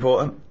it? Was it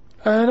important?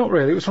 Not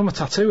really. It was from a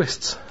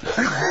tattooist.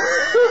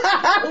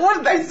 What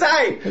did they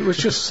say? It was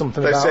just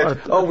something They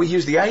about. said, we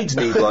used the AIDS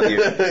needle on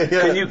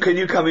you. Can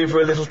you come in for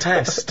a little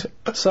test?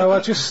 So I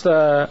just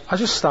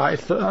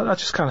started. I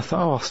just kind of thought,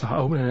 I'll start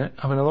opening it,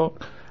 having a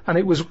look, and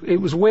it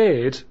was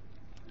weird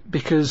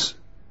because,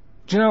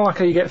 do you know like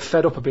how you get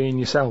fed up of being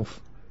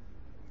yourself?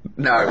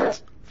 No,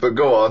 but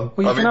go on.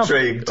 Well, I'm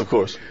intrigued. Of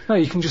course. No,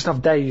 you can just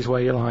have days where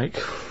you're like,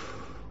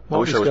 I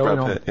wish I was going Brad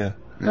on? Pitt, yeah.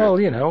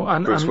 Well, you know,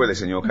 and Bruce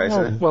Willis in your case,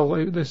 isn't it? Well,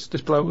 this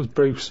bloke was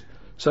Bruce,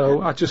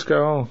 so I'd just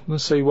go, oh,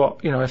 let's see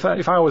what, you know, if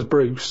I was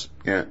Bruce,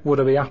 would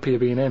I be happier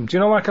being him? Do you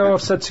know, like how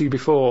I've said to you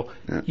before,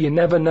 you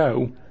never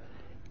know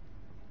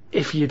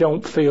if you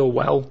don't feel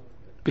well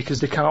because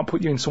they can't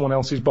put you in someone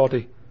else's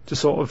body to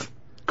sort of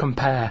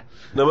compare.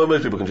 No, well,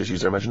 most people can just use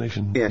their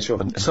imagination. Yeah,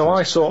 sure. So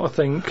I sort of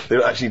think they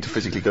don't actually need to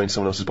physically go into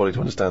someone else's body to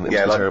understand that.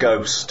 Yeah, like terrible.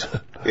 Ghost.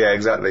 Yeah,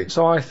 exactly.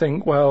 So I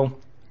think, well,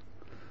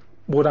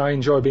 would I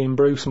enjoy being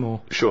Bruce more?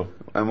 Sure.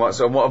 And what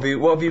have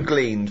you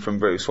gleaned from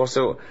Bruce? He's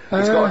got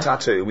a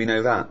tattoo, we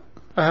know that.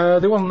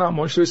 There wasn't that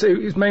much.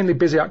 It was mainly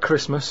busy at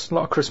Christmas. A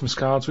lot of Christmas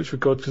cards, which were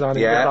good because I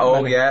didn't get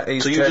that many. Yeah.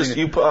 So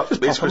you put up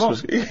these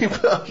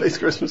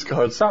Christmas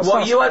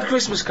cards. You had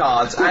Christmas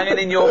cards hanging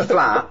in your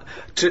flat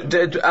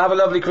to have a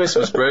lovely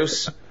Christmas,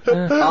 Bruce.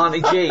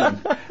 Auntie Jean.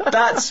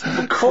 That's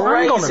crazy. Well,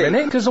 hang on a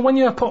minute, because when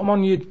you put them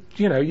on your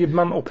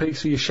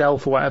mantelpiece or your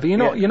shelf or whatever,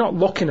 you're not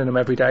looking at them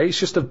every day. It's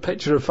just a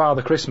picture of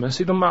Father Christmas.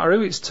 It doesn't matter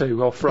who it's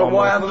to or from. But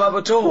why have them up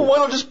at all? Well, why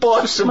not just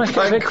buy some make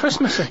blank? It a bit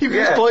Christmassy. You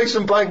can just buy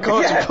some blank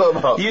cards and put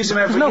them up. Use them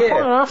every There's no year.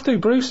 point. I have to.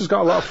 Bruce has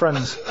got a lot of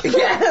friends.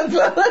 Yeah,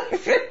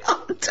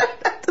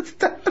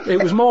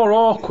 It was more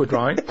awkward,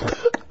 right?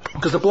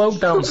 Because the bloke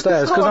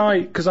downstairs,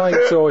 because I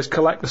used to always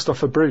collect the stuff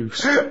for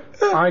Bruce,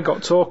 I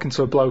got talking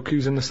to a bloke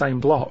who's in the same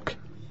block,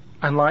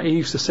 and like he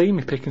used to see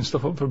me picking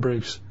stuff up for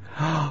Bruce.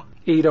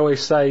 He'd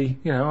always say,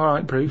 all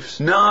right, Bruce.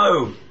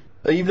 No!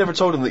 You've never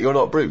told him that you're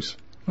not Bruce?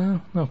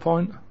 Well, no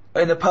point.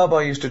 In the pub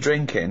I used to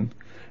drink in,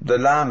 the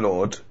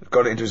landlord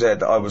got it into his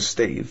head that I was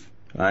Steve,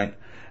 right?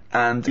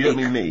 And you don't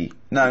mean me?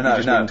 No.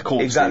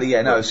 Exactly, Steve.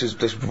 yeah, no, this is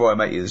before I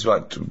met you, this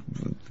was like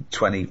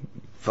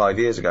 25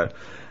 years ago.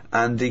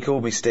 And he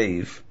called me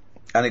Steve.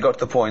 And it got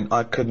to the point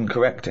I couldn't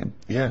correct him.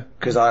 Yeah.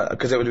 Because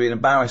it would have been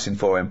embarrassing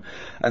for him.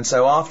 And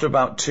so after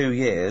about 2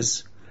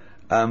 years,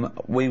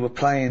 we were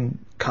playing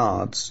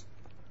cards,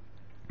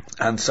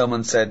 and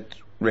someone said,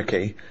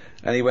 Ricky,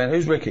 and he went,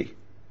 who's Ricky?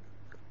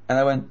 And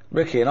I went,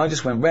 Ricky, and I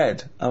just went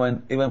red. He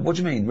went, what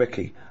do you mean,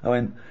 Ricky? I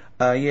went,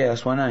 yeah,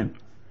 that's my name.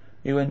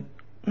 He went,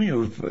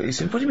 he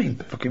said, what do you mean,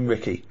 fucking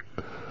Ricky?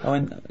 I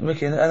went,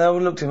 Ricky, and I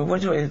looked at him, what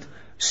do you mean?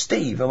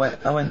 Steve. I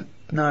went,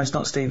 no, it's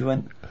not Steve.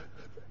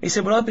 He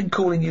said, well, I've been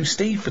calling you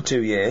Steve for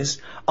 2 years.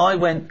 I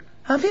went,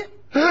 have you?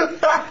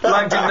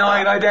 Like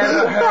denying I'd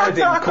ever heard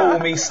him call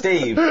me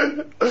Steve.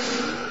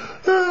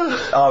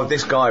 Oh,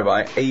 this guy,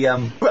 right, he,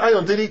 But hang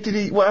on, did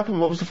he, what happened?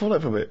 What was the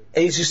fallout from it?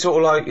 He's just sort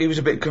of like, he was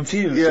a bit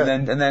confused, yeah.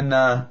 and then,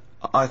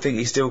 I think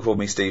he still called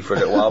me Steve for a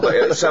little while,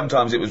 but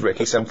sometimes it was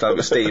Ricky, sometimes it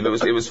was Steve,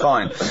 it was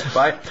fine,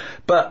 right?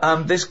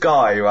 But, this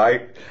guy,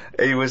 right,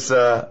 he was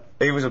a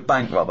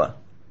bank robber.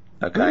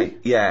 Okay. Really?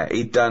 Yeah,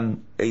 he'd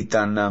done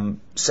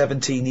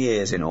 17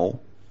 years in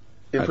all.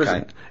 In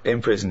prison?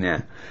 In prison,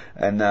 yeah.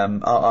 And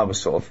I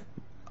was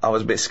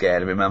a bit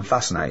scared of him. I'm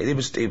fascinated.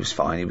 He was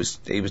fine.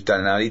 He was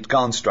done now. He'd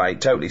gone straight,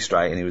 totally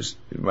straight, and he was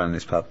running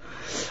this pub.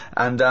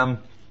 And I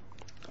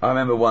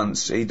remember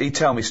once he'd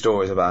tell me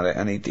stories about it,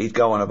 and he'd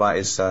go on about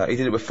his. He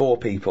did it with 4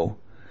 people,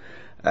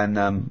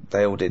 and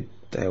they all did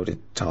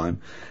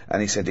time.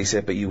 And he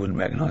said, but you wouldn't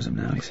recognise them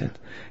now.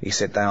 He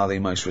said they are the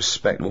most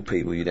respectable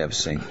people you'd ever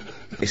seen.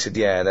 He said,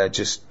 yeah, they're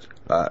just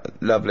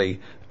lovely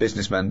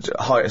businessmen,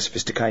 height of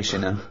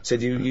sophistication now. He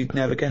said, you'd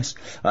never guess,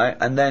 right?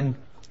 And then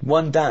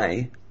one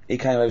day he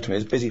came over to me. It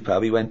was a busy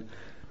pub. He went,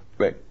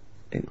 Rick,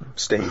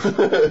 Steve.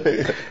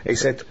 He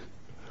said,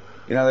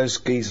 you know those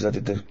geezers I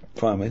did the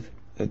crime with,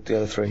 the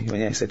other 3. He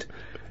went, yeah. He said,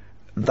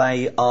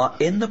 they are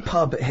in the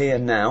pub here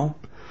now.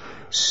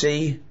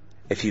 See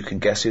if you can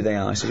guess who they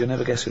are. I said, you'll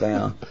never guess who they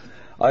are.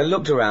 I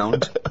looked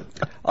around.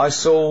 I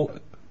saw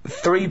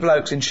 3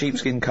 blokes in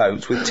sheepskin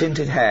coats with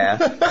tinted hair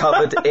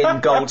covered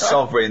in gold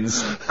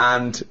sovereigns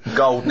and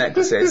gold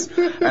necklaces.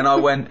 And I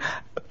went,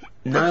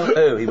 no,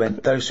 who? He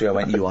went, those 3. I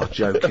went, you are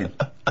joking.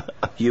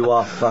 You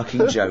are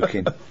fucking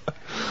joking.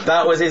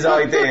 That was his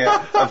idea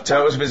of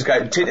total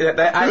sophistication.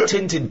 They had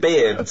tinted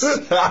beards,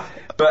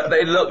 but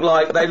they looked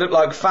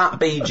like fat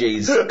Bee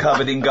Gees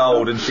covered in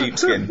gold and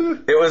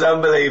sheepskin. It was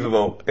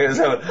unbelievable.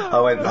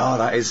 I went, oh,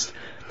 that is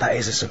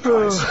a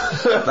surprise.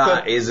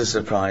 That is a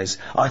surprise.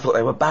 I thought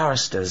they were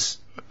barristers.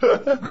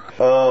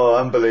 Oh,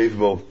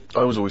 unbelievable.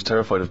 I was always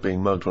terrified of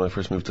being mugged when I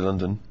first moved to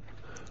London.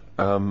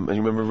 And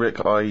you remember,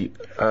 Rick, I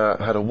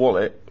had a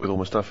wallet with all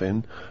my stuff in,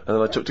 and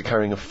then I took to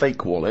carrying a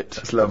fake wallet.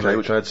 That's lovely.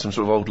 Which I had some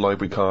sort of old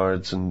library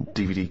cards and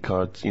DVD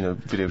cards,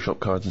 video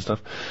shop cards and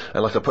stuff.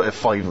 And I put a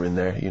 £5 in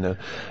there,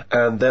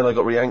 And then I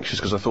got really anxious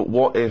because I thought,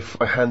 what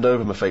if I hand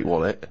over my fake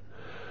wallet,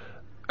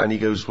 and he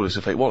goes, well, it's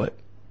a fake wallet.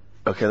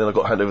 Okay, then I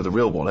got to hand over the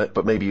real wallet,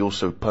 but maybe he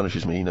also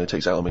punishes me,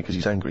 takes it out on me because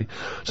he's angry.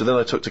 So then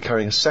I took to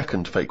carrying a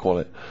second fake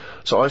wallet.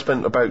 So I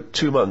spent about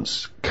 2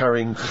 months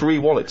carrying 3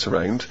 wallets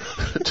around,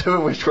 2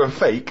 of which were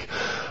fake,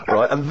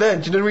 right? And then,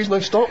 do you know the reason I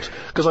stopped?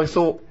 Because I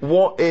thought,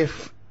 what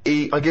if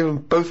I give him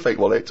both fake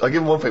wallets. I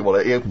give him one fake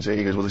wallet, he opens it,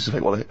 he goes, well, this is a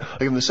fake wallet. I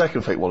give him the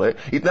second fake wallet.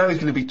 Now he's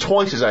going to be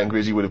twice as angry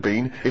as he would have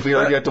been if he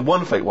only had the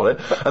one fake wallet.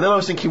 And then I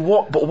was thinking,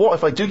 what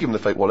if I do give him the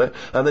fake wallet,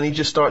 and then he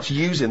just starts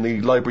using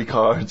the library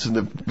cards and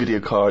the video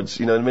cards,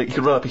 and he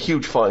could run up a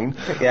huge fine.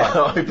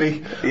 Yeah. I'd be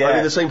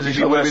in the same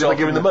position I would have been if I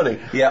gave him the money.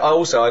 Yeah,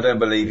 I don't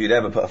believe you'd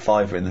ever put a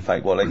 £5 in the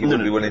fake wallet. You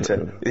wouldn't be willing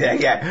to.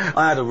 Yeah.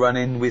 I had a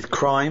run-in with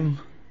crime.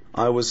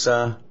 I was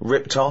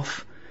ripped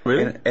off.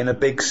 Really? In a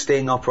big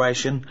sting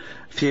operation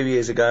a few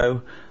years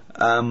ago.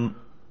 I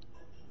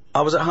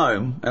was at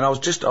home and I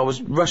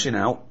was rushing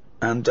out,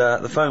 and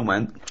the phone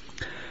went,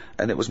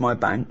 and it was my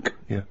bank.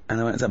 Yeah.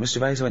 And I went, is that Mr.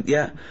 Gervais? I went,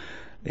 yeah.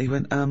 He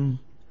went,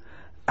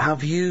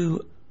 have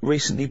you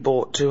recently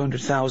bought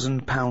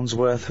 £200,000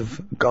 worth of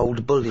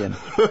gold bullion?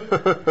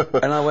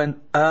 And I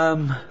went,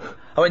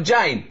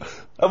 Jane,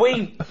 have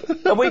we bought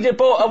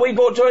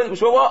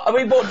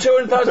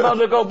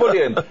 £200,000 of gold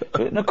bullion?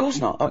 No, of course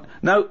not. I went,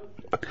 no.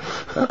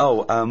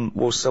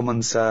 Well,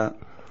 someone's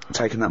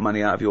taken that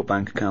money out of your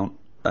bank account,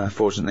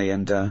 fortunately,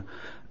 and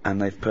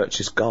they've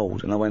purchased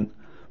gold. And I went,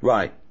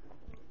 right,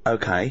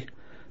 okay.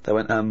 They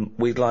went,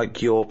 we'd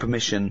like your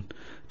permission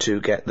to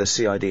get the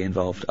CID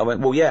involved. I went,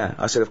 well, yeah.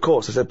 I said, of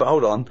course. I said, but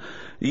hold on,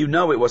 it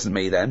wasn't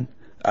me then.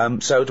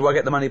 So do I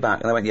get the money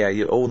back? And they went,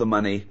 yeah, all the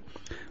money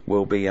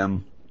will be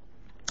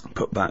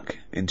put back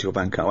into your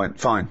bank account. I went,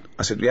 fine.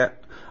 I said, yeah.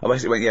 I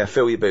basically went, yeah,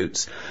 fill your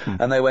boots.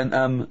 And they went,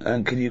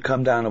 and can you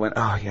come down? I went,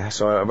 oh yeah.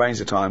 So I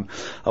arranged the time.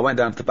 I went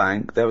down to the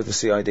bank. There was the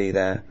CID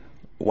there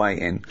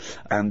waiting.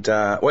 And,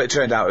 it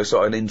turned out it was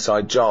sort of an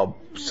inside job.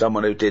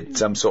 Someone who did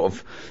some sort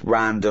of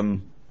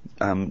random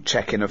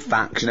checking of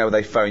facts,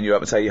 they phone you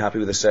up and say you're happy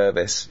with the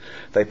service.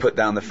 They put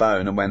down the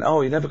phone and went,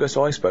 oh, you never guess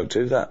who I spoke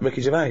to, that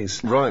Ricky Gervais.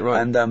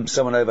 Right. And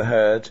someone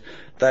overheard,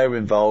 they were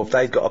involved,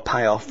 they'd got a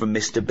payoff from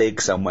Mr.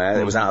 Big somewhere,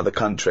 that was out of the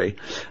country.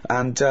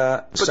 And,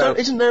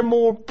 isn't there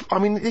more,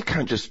 you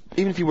can't just,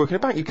 even if you work in a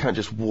bank, you can't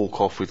just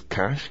walk off with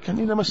cash, can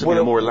you? There must have been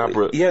a more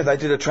elaborate... Yeah, they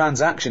did a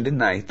transaction, didn't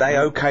they? They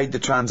okayed the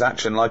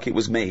transaction like it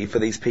was me for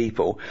these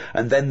people,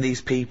 and then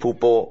these people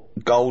bought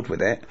gold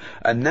with it,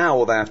 and now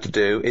all they have to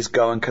do is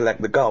go and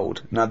collect the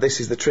gold. Now this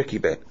is the tricky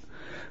bit.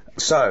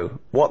 So,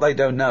 what they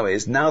don't know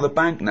is, now the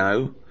bank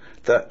know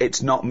that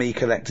it's not me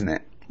collecting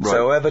it. Right.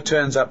 So whoever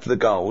turns up for the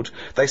gold,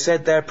 they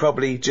said they'll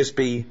probably just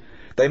be,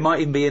 they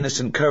might even be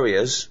innocent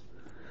couriers.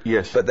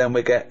 Yes. But then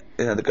we get,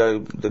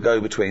 the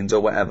go-betweens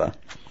or whatever.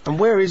 And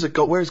where is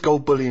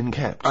gold bullion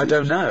kept? I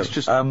don't know. It's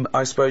just...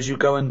 I suppose you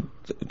go and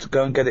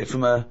get it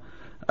from a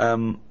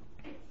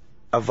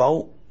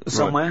vault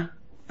somewhere,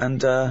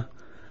 right.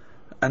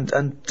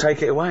 And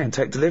take it away and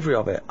take delivery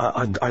of it.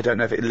 I don't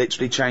know if it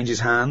literally changes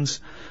hands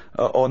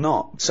or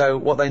not. So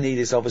what they need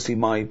is obviously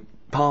my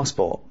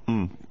passport.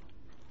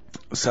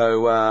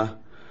 So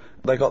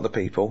they got the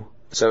people.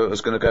 So it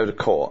was going to go to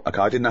court.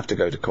 Okay, I didn't have to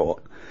go to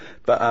court,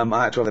 but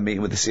I had to have a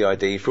meeting with the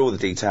CID for all the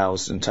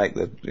details and take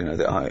that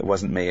it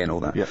wasn't me and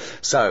all that. Yeah.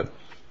 So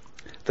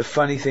the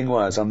funny thing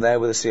was, I'm there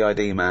with the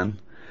CID man,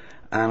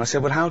 and I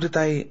said, well, how did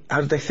they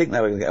think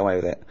they were going to get away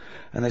with it?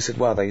 And they said,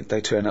 well,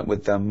 they turn up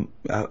with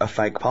a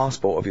fake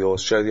passport of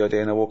yours, show the ID,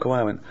 and I walk away.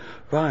 I went,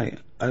 right,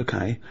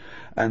 okay.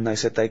 And they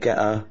said they get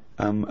a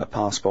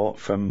passport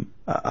from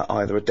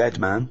either a dead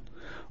man,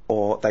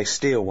 or they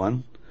steal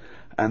one,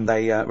 and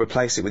they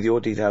replace it with your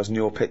details and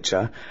your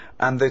picture.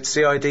 And the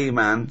CID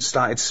man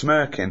started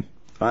smirking.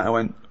 Right? I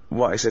went,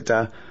 what? He said,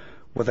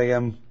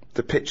 well,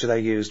 the picture they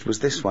used was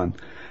this one,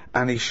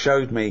 and he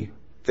showed me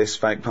this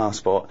fake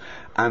passport,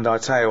 and I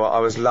tell you what, I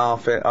was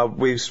laughing.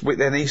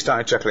 Then he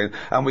started chuckling,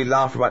 and we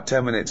laughed for about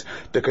 10 minutes,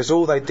 because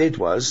all they did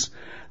was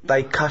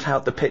they cut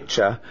out the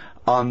picture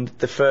on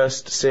the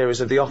first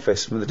series of The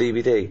Office from the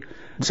DVD.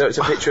 So it's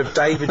a picture of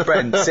David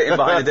Brent sitting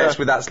behind the desk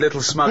with that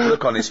little smug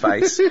look on his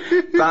face.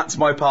 That's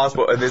my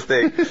passport and this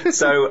thing.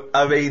 So,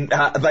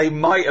 they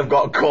might have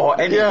got caught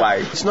anyway. Yeah,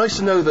 it's nice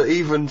to know that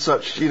even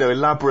such,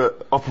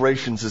 elaborate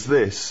operations as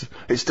this,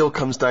 it still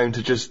comes down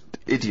to just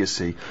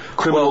idiocy,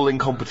 criminal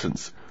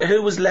incompetence.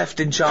 Who was left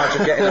in charge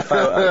of getting a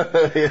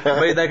photo?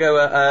 Yeah. They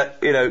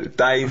go,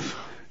 Dave,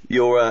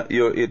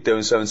 you're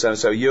doing so and so and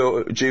so.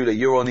 You're Julie.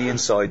 You're on the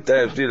inside.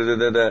 Bertie,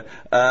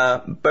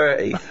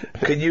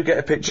 can you get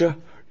a picture?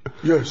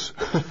 Yes.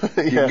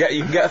 You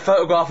can get a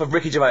photograph of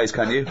Ricky Gervais,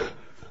 can you?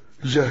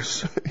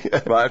 Yes.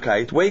 Yeah. Right,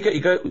 okay. What are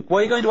you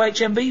going to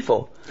HMV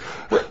for?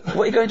 What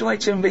are you going to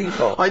HMV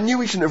for? I knew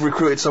we shouldn't have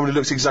recruited someone who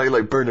looks exactly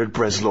like Bernard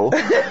Bresslaw.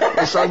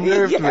 It's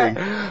unnerved me.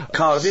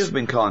 Carl, have you ever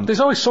been conned?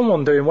 There's always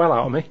someone doing well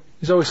out of me.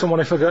 There's always someone,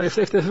 if they're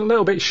a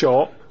little bit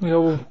short,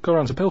 we'll go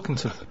around to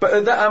Pilkington.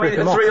 But I mean,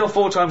 3 or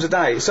 4 times a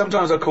day.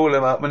 Sometimes I call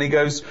him up and he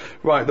goes,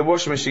 right, the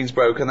washing machine's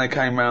broken, they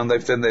came round,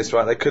 they've done this,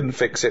 right, they couldn't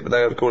fix it, but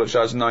they had to call it,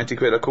 charged 90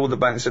 quid. I called the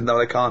bank and said, no,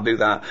 they can't do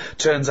that.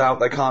 Turns out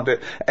they can't do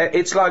it.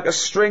 It's like a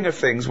string of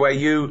things where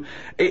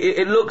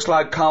it looks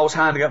like Carl's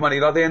handing out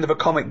money, like the end of a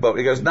comic book.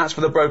 He goes, that's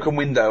for the broken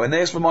window, and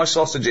there's for my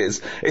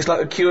sausages. It's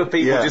like a queue of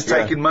people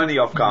taking money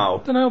off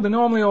Carl. I don't know, they're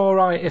normally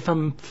alright if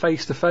I'm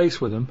face to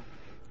face with them.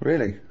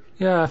 Really?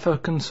 Yeah, if I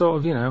can sort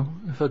of,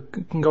 if I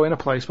can go in a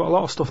place, but a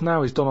lot of stuff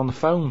now is done on the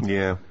phone.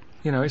 Yeah.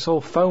 It's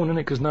all phone, isn't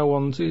it?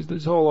 Because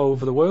it's all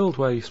over the world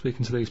where you're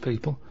speaking to these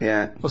people.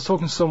 Yeah. I was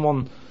talking to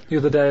someone the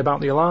other day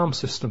about the alarm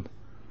system,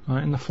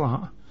 right, in the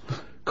flat.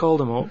 Called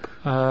them up,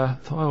 thought,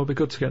 it'll be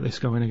good to get this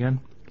going again.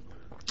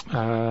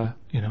 Have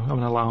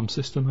an alarm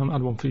system, I haven't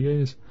had one for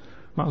years.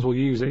 Might as well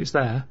use it, it's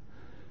there.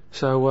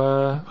 So,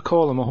 I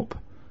called them up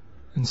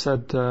and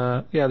said,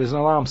 there's an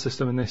alarm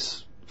system in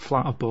this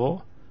flat I've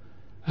bought.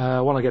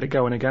 I want to get it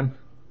going again.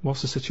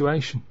 What's the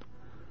situation?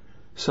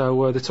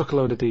 So they took a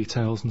load of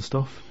details and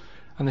stuff,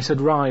 and they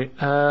said, right,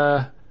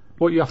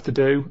 what you have to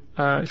do,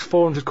 it's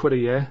 400 quid a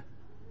year.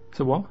 I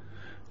said, what?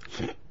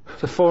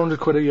 So 400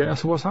 quid a year. I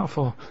said, what's that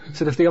for? He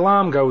said, if the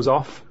alarm goes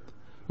off,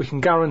 we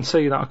can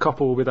guarantee that a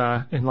couple will be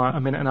there in like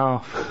a minute and a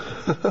half.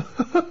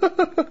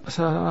 I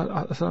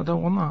said, I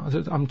don't want that. I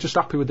said, I'm just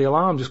happy with the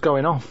alarm just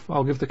going off.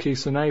 I'll give the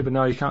keys to the neighbour.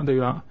 No, you can't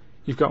do that.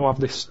 You've got to have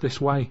this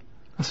way.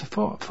 I said,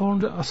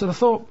 400. I said, I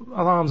thought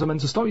alarms are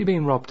meant to stop you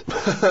being robbed.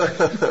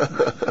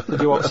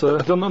 Did you what, sir?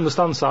 Don't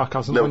understand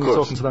sarcasm when you're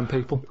talking to them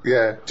people.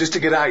 Yeah, just to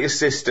get out your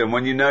system,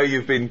 when you know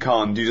you've been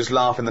conned, you just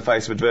laugh in the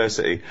face of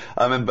adversity.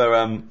 I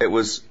remember it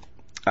was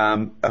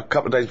a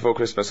couple of days before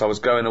Christmas, I was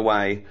going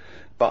away,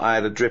 but I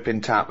had a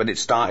dripping tap and it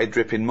started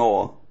dripping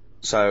more.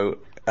 So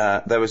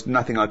there was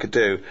nothing I could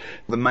do.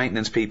 The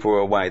maintenance people were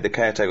away, the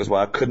caretakers were,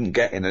 I couldn't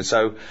get in. And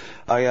so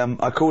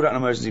I called out an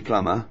emergency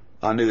plumber.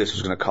 I knew this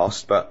was going to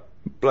cost, but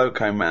bloke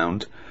came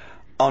round.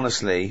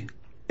 Honestly,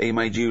 he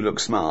made you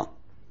look smart.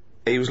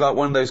 He was like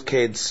one of those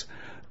kids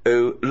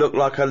who looked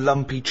like a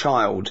lumpy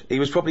child. He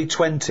was probably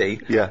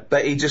 20,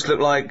 but he just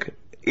looked like,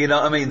 you know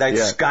what I mean? They'd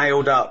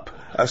scaled up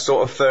a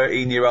sort of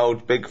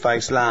 13-year-old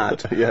big-faced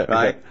lad,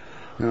 right?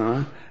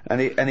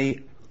 And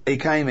he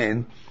came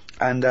in,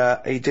 and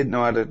he didn't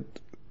know how to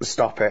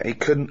stop it. He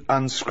couldn't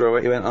unscrew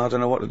it. He went, I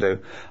don't know what to do.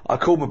 I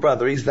called my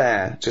brother. He's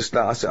there.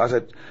 I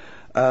said,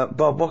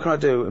 Bob, what can I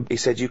do? He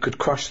said, you could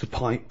crush the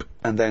pipe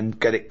and then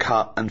get it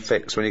cut and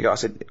fixed when you go. I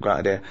said, great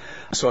idea.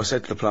 So I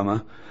said to the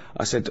plumber,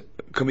 I said,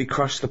 can we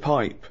crush the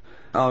pipe?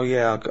 Oh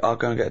yeah, I'll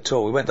go and get a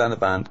tool. We went down the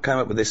van, came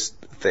up with this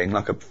thing,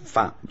 like a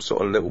fat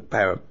sort of little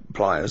pair of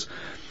pliers.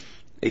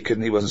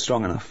 He wasn't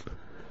strong enough.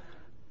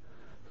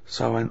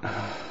 So I went, I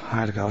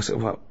had to go. I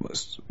said, well,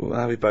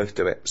 how do we both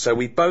do it? So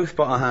we both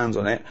put our hands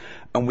on it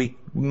and we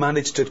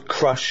managed to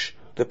crush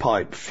the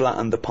pipe,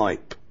 flatten the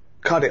pipe,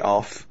 cut it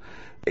off.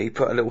 He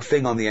put a little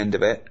thing on the end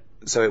of it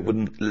so it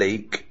wouldn't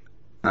leak,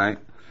 right?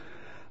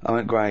 I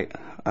went, great.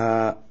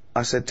 I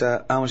said,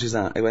 how much is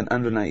that? He went,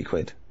 180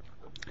 quid.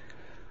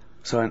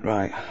 So I went,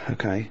 right,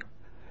 okay.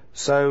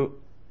 So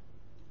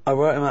I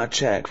wrote him out a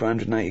cheque for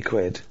 180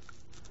 quid.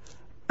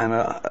 And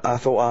I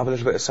thought I'll have a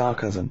little bit of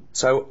sarcasm.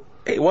 So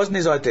it wasn't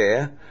his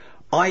idea.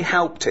 I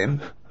helped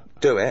him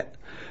do it.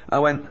 I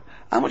went,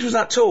 how much was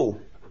that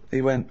tool?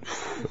 He went,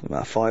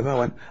 about £5. I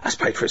went, that's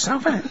paid for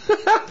itself, isn't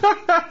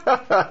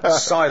it?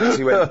 Silence.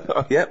 He went,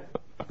 yep,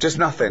 just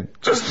nothing.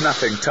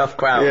 Tough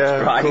crowd,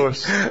 right? Of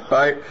course.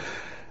 Right.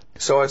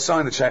 So I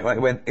signed the cheque.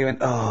 He went,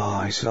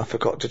 oh, he said, I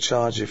forgot to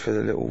charge you for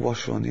the little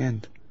washer on the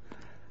end.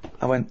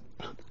 I went,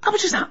 how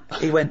much is that?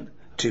 He went,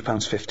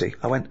 £2.50.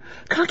 I went,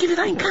 can I give you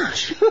that in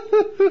cash?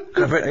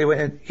 He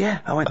went, yeah.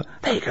 I went,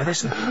 there you go,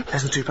 there's the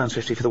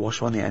 £2.50 for the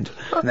washer on the end,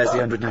 and there's the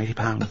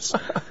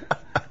 £180.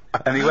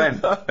 And he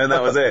went, and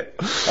that was it.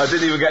 I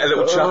didn't even get a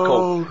little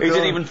chuckle. He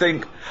didn't even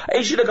think,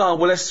 he should have gone,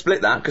 well, let's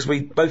split that, because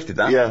we both did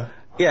that. Yeah.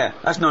 Yeah,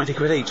 that's 90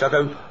 quid each. I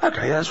go,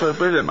 okay, that's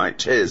brilliant, mate,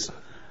 cheers.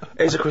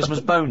 Here's a Christmas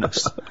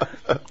bonus.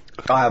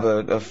 I have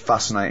a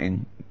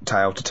fascinating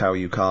tale to tell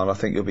you, Carl. I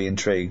think you'll be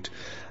intrigued.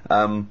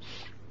 When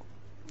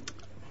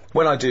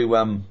I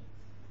do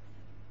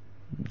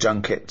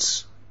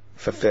junkets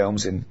for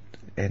films in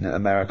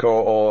America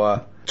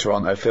or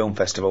Toronto Film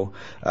Festival,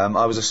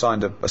 I was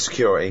assigned a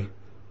security,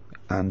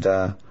 and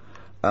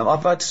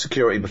I've had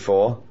security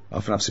before. I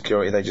often have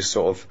security. They just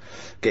sort of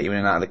get you in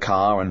and out of the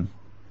car, and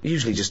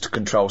usually just to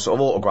control sort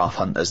of autograph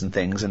hunters and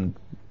things.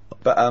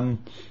 But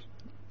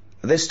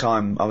this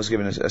time I was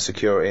given a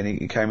security, and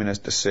he came in a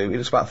suit. He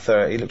looks about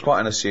 30. He looked quite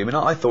unassuming.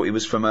 I thought he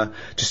was from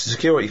just a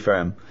security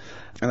firm,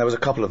 and there was a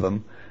couple of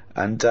them,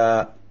 and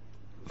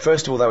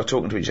first of all, they were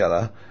talking to each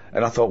other,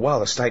 and I thought, well,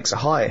 the stakes are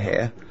higher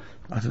here.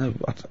 I don't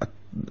know.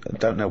 I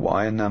don't know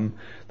why. And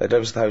they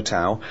drove us to the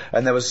hotel,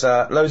 and there was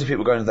loads of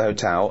people going to the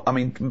hotel. I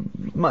mean,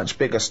 much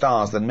bigger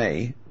stars than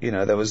me. You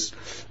know, there was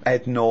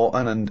Ed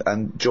Norton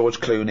and George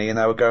Clooney, and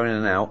they were going in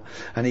and out.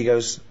 And he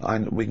goes,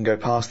 we can go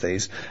past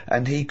these.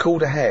 And he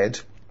called ahead,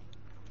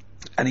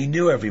 and he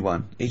knew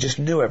everyone. He just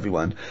knew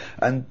everyone.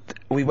 And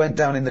we went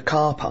down in the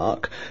car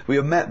park. We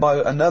were met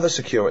by another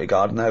security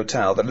guard in the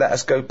hotel that let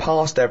us go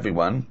past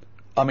everyone.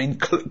 I mean,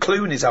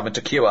 Clooney's having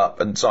to queue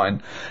up and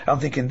sign. I'm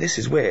thinking, this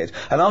is weird.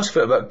 And I was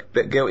feeling a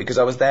bit guilty because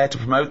I was there to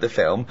promote the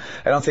film,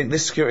 and I think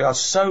this security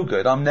guard's so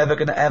good, I'm never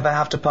going to ever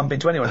have to pump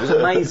into anyone. It was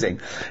amazing.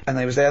 And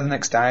they was there the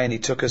next day, and he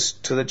took us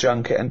to the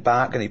junket and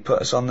back, and he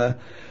put us on the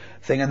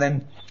thing, and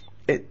then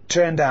it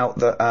turned out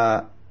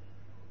that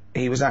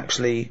he was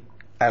actually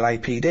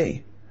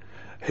LAPD,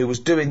 who was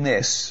doing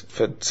this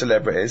for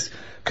celebrities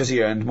because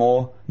he earned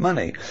more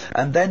money.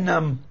 And then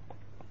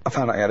I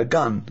found out he had a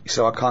gun,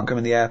 so I can't come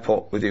in the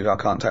airport with you, I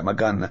can't take my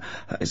gun.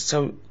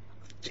 So,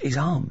 he's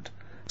armed.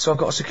 So I've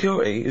got a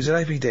security who's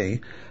an APD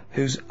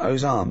who's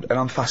armed, and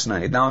I'm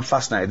fascinated. Now I'm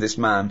fascinated. This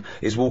man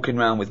is walking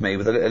around with me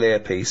with a little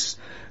earpiece,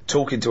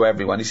 talking to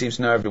everyone. He seems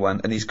to know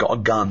everyone, and he's got a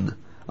gun.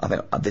 I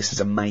think, this is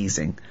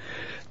amazing.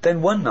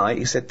 Then one night,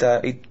 he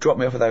said, he dropped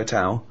me off at the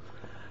hotel,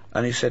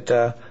 and he said,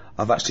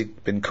 I've actually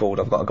been called,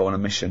 I've got to go on a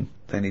mission.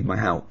 They need my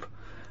help.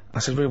 I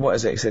said, really, what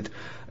is it? He said,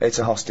 it's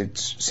a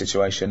hostage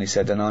situation. He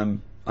said, and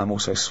I'm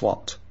also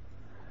SWAT.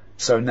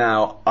 So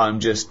now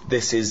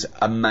this is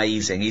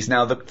amazing. He's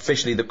now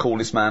officially the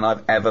coolest man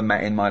I've ever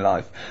met in my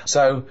life.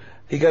 So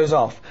he goes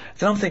off.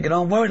 Then I'm thinking,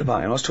 I'm worried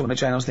about him. I was talking to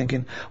Jane, I was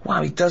thinking,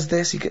 wow, he does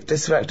this, he gets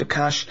this extra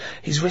cash,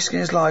 he's risking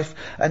his life,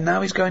 and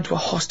now he's going to a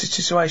hostage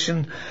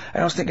situation.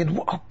 And I was thinking,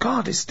 oh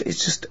God, he's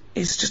just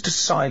a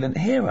silent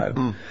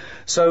hero.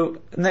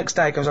 So next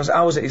day he comes, I said,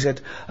 how was it? He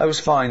said, I was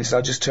fine. He said,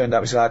 I just turned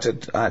up. He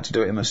said, I had to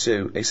do it in my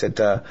suit. He said,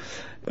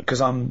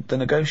 because I'm the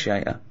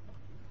negotiator.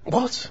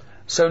 What?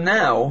 So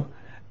now,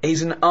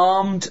 he's an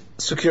armed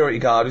security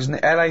guard who's an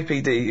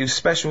LAPD, who's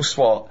special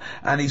SWAT,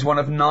 and he's one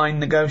of 9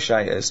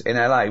 negotiators in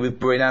LA.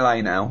 We're in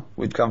LA now.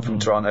 We'd come from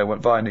Toronto,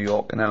 went via New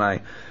York and LA.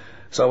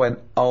 So I went,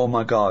 oh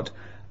my God.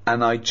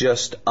 And I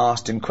just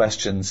asked him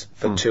questions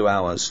for 2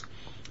 hours.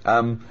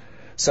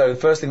 So the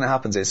first thing that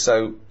happens is,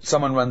 so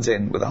someone runs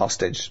in with a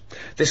hostage.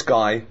 This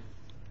guy,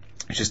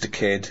 who's just a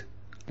kid,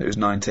 who was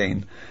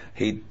 19,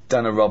 he'd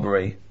done a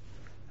robbery.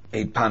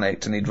 He'd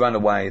panicked and he'd run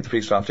away. The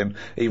police were after him.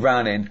 He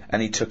ran in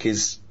and he took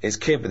his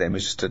kid with him. It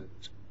was just a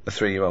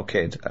 3-year-old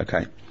kid.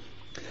 Okay.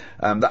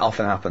 That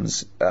often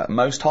happens.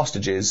 Most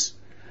hostages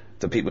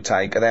that people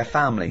take are their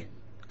family,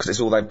 because it's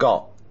all they've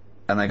got.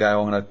 And they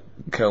go, I'm going to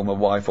kill my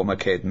wife or my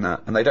kid and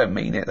that. And they don't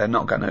mean it. They're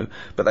not going to.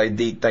 But they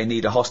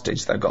need a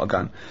hostage. They've got a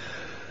gun.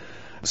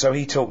 So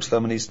he talks to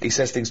them and he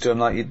says things to them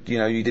like, you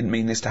know, you didn't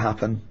mean this to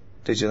happen,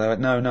 did you? They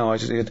went, no,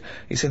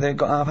 he said they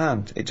got out of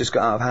hand. It just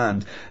got out of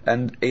hand.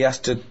 And he has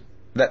to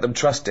let them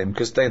trust him,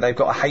 because they've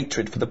got a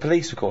hatred for the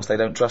police, of course. They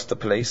don't trust the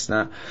police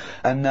now.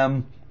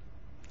 And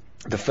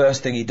the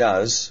first thing he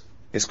does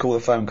is call the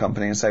phone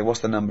company and say, what's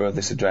the number of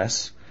this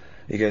address?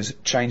 He goes,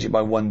 change it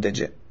by 1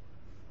 digit.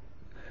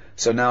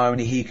 So now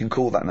only he can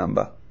call that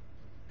number,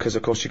 because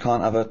of course you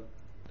can't have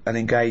an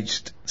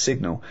engaged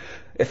signal.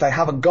 If they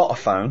haven't got a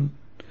phone,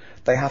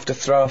 they have to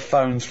throw a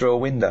phone through a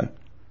window.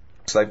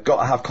 So they've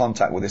got to have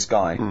contact with this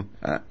guy. You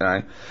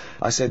know?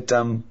 I said,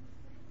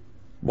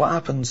 what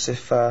happens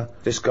if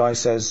this guy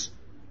says,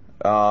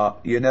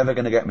 you're never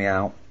going to get me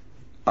out,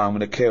 I'm going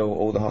to kill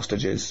all the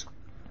hostages?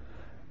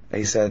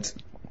 He said,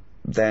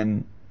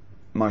 then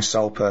my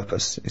sole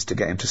purpose is to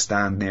get him to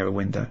stand near a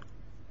window.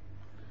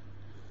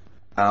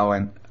 And I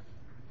went,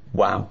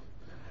 wow.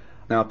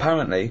 Now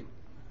apparently,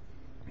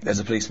 there's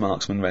a police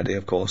marksman ready,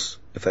 of course,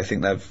 if they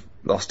think they've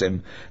lost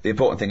him. The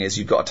important thing is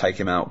you've got to take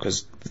him out,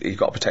 because you've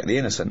got to protect the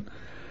innocent.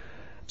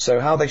 So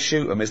how they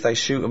shoot him is they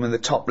shoot him in the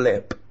top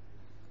lip,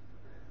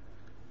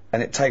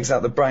 and it takes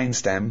out the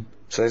brainstem,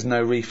 so there's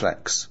no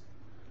reflex.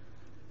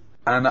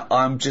 And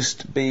I'm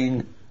just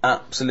being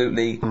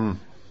absolutely...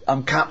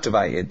 I'm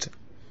captivated.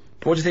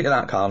 What do you think of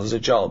that, Karl, as a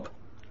job?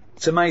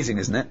 It's amazing,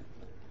 isn't it?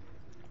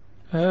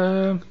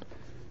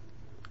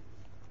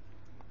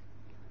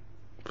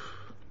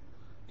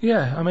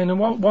 Yeah, I mean,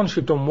 once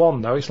you've done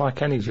one, though, it's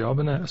like any job,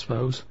 isn't it, I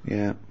suppose?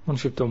 Yeah.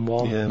 Once you've done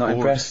one. Yeah, Not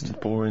impressed?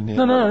 Boring, yeah.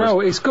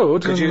 No, it's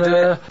good. Could you do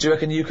it? Do you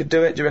reckon you could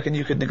do it? Do you reckon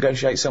you could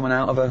negotiate someone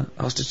out of a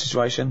hostage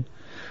situation?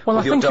 Well,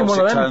 I think in one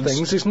of them tones?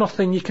 things, there's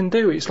nothing you can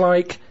do. It's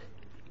like,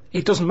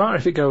 it doesn't matter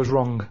if it goes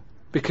wrong,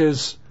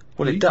 because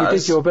it you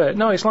does. did your bit.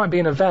 No, it's like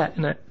being a vet,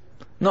 isn't it?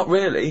 Not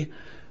really,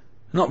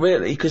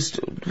 because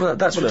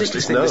that's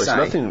ridiculous thing to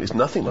say. It's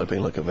nothing like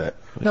being like a vet.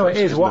 No, it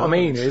is. What I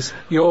mean is,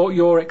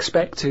 you're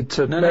expected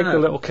to make the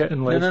little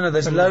kitten live. No,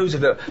 there's loads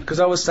of it. Because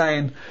I was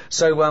saying,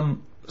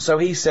 so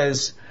he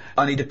says,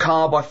 I need a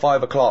car by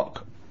 5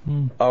 o'clock,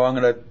 or I'm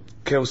going to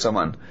kill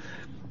someone.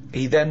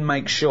 He then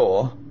makes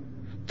sure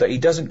that he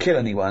doesn't kill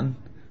anyone,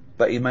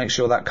 but he makes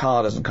sure that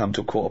car doesn't come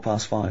till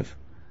 5:15.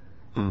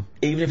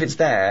 Even if it's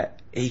there,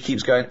 he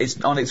keeps going,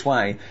 it's on its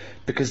way,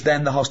 because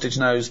then the hostage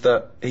knows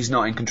that he's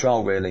not in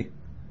control, really.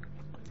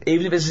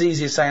 Even if it's as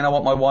easy as saying, I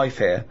want my wife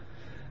here,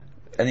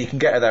 and he can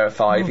get her there at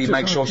 5, he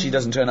makes sure she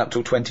doesn't turn up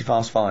till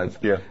 5:20.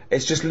 Yeah.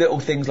 It's just little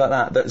things like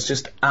that that's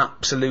just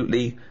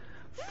absolutely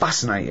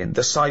fascinating.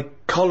 The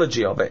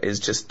psychology of it is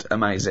just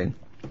amazing.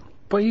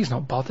 But he's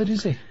not bothered,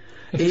 is he?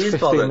 If He it's is 15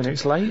 bothered.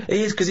 minutes late.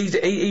 He is, because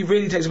he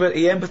really takes a bit,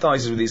 he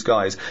empathises with these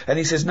guys, and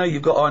he says, no,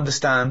 you've got to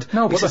understand.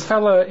 No, He but the says-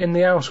 fella in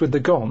the house with the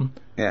gun,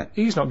 Yeah.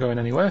 he's not going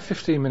anywhere.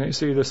 15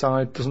 minutes either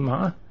side doesn't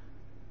matter.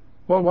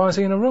 Well, why is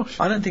he in a rush?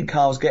 I don't think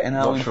Carl's getting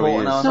how Not sure he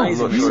important is. how No,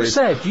 amazing not he sure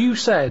is. he You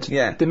said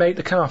Yeah. they make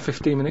the car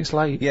 15 minutes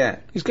late. Yeah.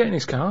 He's getting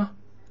his car.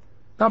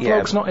 That Yeah,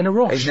 bloke's not in a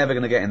rush. He's never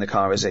going to get in the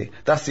car, is he?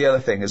 That's the other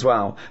thing as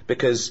well,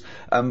 because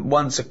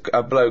once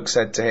a bloke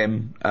said to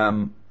him,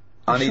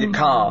 I need a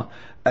car,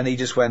 and he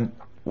just went,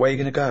 where are you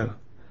going to go?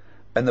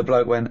 And the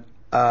bloke went,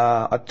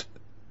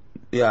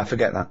 yeah,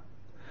 forget that.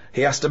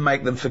 He has to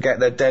make them forget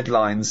their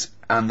deadlines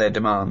and their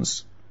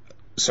demands.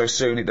 So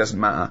soon it doesn't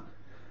matter.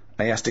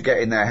 And he has to get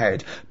in their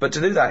head. But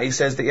to do that, he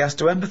says that he has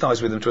to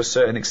empathise with them to a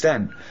certain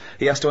extent.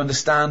 He has to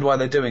understand why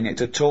they're doing it,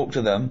 to talk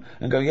to them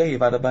and go, yeah,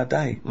 you've had a bad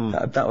day.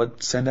 That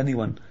would send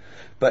anyone.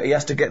 But he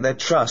has to get their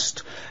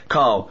trust.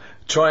 Carl,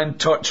 try and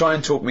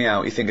talk me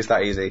out. You think it's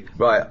that easy?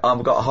 Right,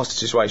 I've got a hostage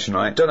situation,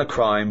 right? Done a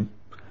crime.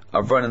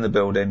 I've run in the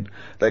building.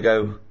 They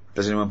go,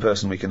 there's only one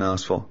person we can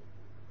ask for.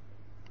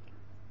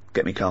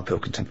 Get me Karl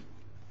Pilkington.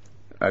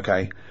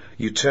 Okay.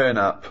 You turn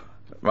up.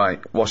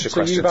 Right, what's your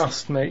questions?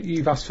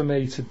 You've asked for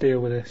me to deal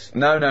with this.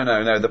 No.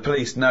 The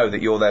police know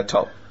that you're their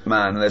top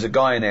man, and there's a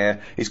guy in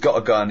here, he's got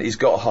a gun, he's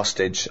got a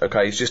hostage,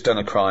 okay, he's just done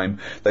a crime,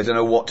 they don't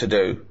know what to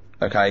do,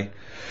 okay?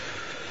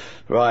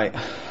 Right,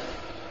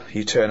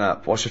 you turn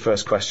up, what's your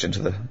first question to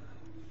the...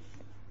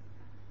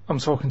 I'm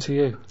talking to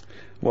you.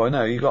 Well,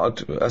 no, you got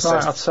to Right,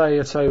 assess...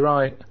 I'd say,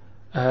 right,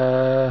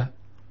 I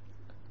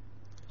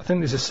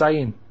think there's a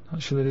saying,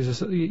 actually,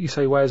 you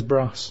say, where's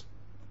brass?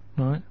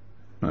 Right?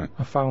 Right.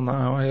 I found that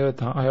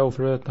out, I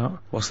overheard that.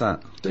 What's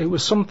that? It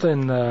was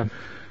something,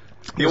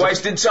 You're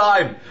wasting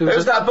time!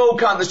 Who's that bull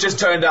cunt that's just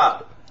turned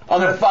up?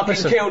 I'm gonna fucking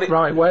kill it!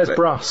 Right, where's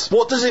brass?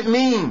 What does it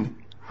mean?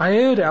 I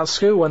heard it at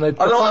school when they... I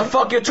don't know what the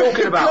fuck you're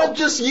talking about! God,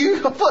 just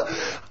you.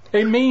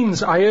 It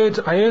means, I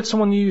heard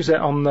someone use it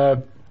on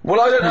the...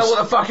 Well, I don't know what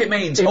the fuck it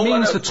means. It All I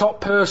means know- the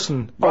top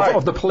person Right.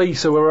 of the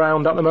police who are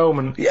around at the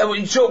moment. Yeah, well,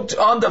 you talked,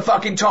 I'm the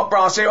fucking top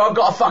brass here, I've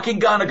got a fucking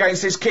gun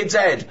against this kid's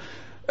head.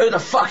 Who the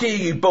fuck are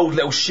you bald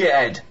little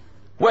shithead?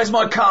 Where's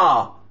my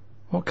car?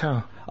 What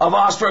car? I've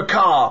asked for a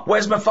car.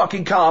 Where's my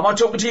fucking car? Am I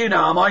talking to you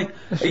now, am I?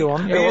 If you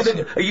want,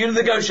 yeah, are you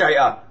the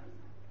negotiator?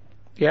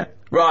 Yeah.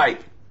 Right.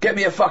 Get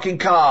me a fucking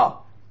car.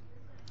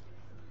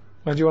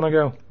 Where do you want to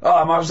go?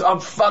 Oh, I'm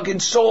fucking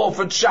sore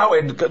from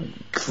shouting.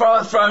 Throw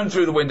a phone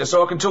through the window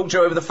so I can talk to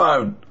you over the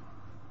phone.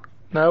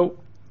 No.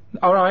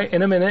 Alright,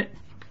 in a minute.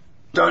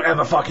 Don't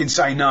ever fucking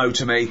say no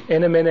to me.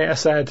 In a minute, I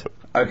said.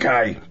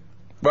 Okay.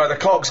 Right, the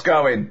clock's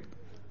going.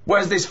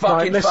 Where's this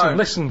fucking Right, phone?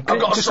 listen, I've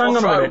got a just sore hang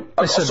on a throat. minute. I've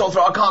got a Listen. sore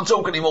throat. I can't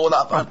talk anymore with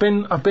that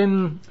phone. I've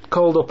been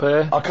called up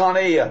here. I can't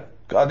hear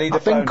you. I need the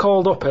I've been phone.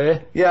 called up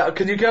here Yeah,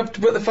 can you go to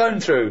put the phone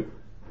through?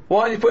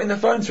 Why are you putting the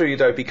phone through, you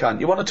dopey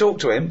cunt? You want to talk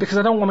to him? because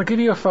I don't want to give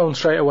you a phone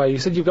straight away. You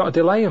said you've got to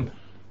delay him.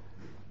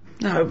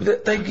 No,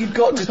 but you've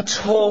got to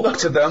talk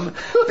to them.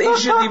 You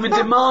shouldn't even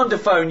demand a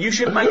phone. You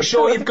should make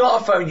sure you've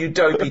got a phone, you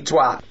dopey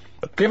twat.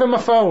 Give him a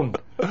phone.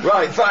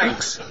 Right,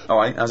 thanks.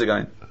 Alright, how's it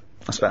going?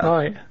 That's better.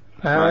 Right.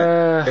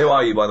 Right. Who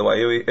are you, by the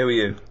way? Who are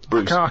you?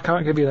 Bruce. I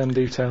can't give you them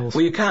details.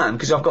 Well, you can,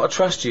 because I've got to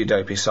trust you,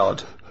 dopey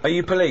sod. Are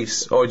you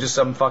police, or just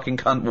some fucking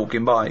cunt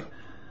walking by?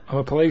 I'm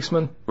a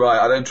policeman. Right,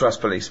 I don't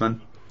trust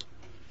policemen.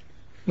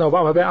 No,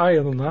 but I'm a bit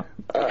higher than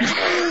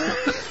that.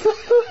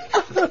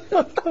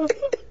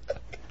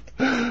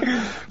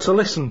 So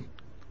listen.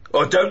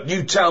 Or don't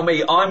you tell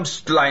me I'm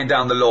laying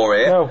down the law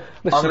here. No, I'm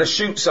listen. going to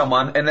shoot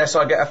someone unless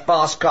I get a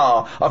fast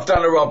car. I've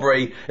done a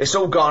robbery. It's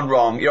all gone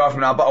wrong. You're after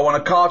me now, but I want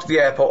a car to the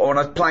airport. I want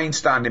a plane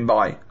standing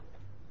by.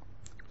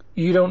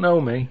 You don't know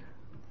me,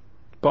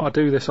 but I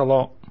do this a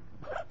lot.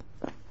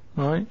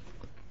 Right?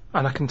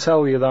 And I can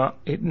tell you that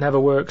it never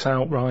works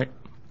out right.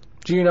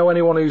 Do you know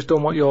anyone who's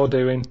done what you're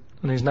doing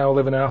and is now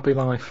living a happy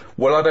life?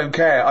 Well, I don't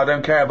care. I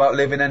don't care about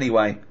living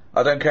anyway.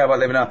 I don't care about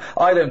living out.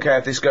 I don't care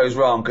if this goes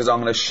wrong, because I'm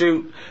going to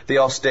shoot the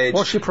hostage.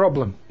 What's your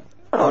problem?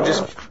 I'm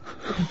just...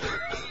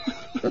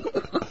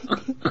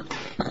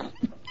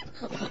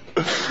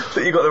 I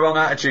think you've got the wrong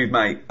attitude,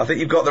 mate. I think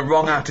you've got the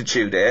wrong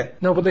attitude here.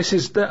 No, but this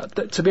is,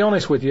 to be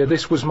honest with you,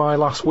 this was my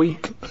last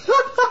week.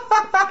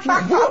 Why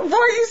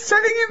are you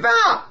telling him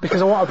that?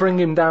 Because I want to bring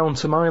him down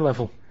to my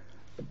level.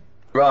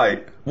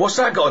 Right. What's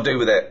that got to do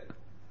with it?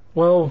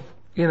 Well,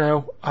 you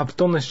know, I've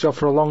done this job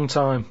for a long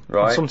time.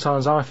 Right. And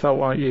sometimes I felt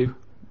like you.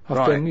 I've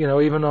Right. been, you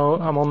know, even though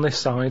I'm on this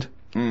side,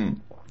 Hmm.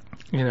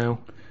 you know,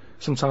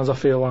 sometimes I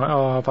feel like,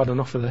 oh, I've had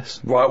enough of this.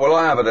 Right, well,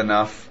 I haven't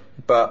enough.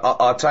 But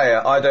I'll tell you,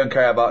 I don't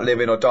care about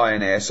living or dying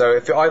here. So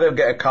if I don't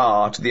get a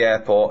car to the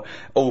airport,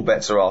 all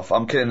bets are off.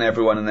 I'm killing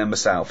everyone and then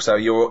myself. So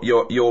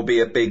you'll be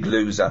a big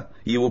loser.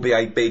 You will be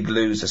a big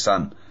loser,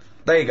 son.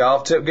 There you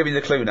go. Give you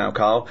the clue now,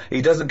 Carl.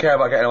 He doesn't care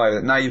about getting away with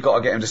it. Now you've got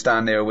to get him to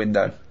stand near a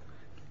window.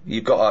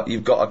 You've got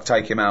to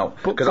take him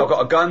out. Because I've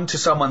got a gun to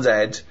someone's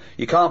head.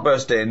 You can't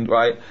burst in,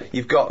 right?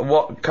 You've got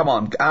what? Come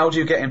on. How do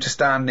you get him to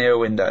stand near a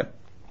window?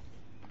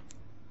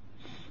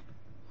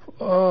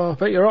 Oh, I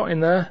bet you're hot in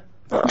there.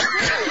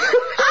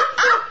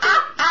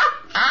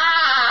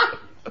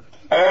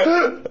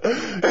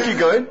 Keep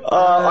going.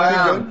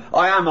 I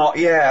am hot.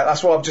 Yeah,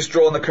 that's why I've just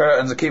drawn the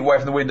curtains and keep away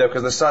from the window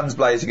because the sun's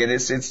blazing in.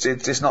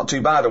 It's not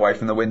too bad away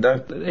from the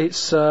window.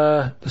 It's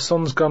the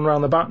sun's gone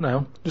round the back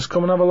now. Just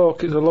come and have a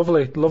look. It's a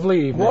lovely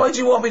evening. Why do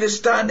you want me to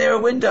stand near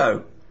a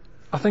window?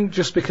 I think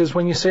just because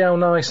when you see how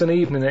nice an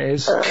evening it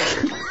is.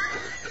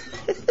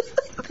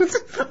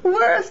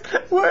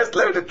 Worst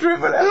load of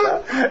drivel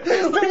ever.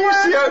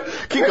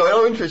 Keep going.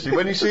 I'm interested.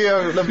 When you see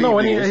how lovely. No,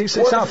 evening it's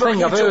that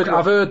thing.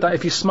 I've heard that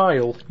if you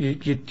smile,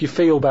 you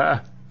feel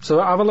better. So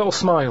have a little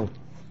smile.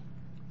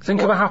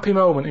 Think of a happy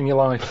moment in your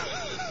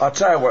life. I'll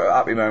tell you what a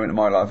happy moment in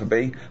my life would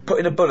be.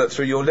 Putting a bullet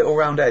through your little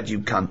round head, you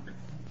cunt.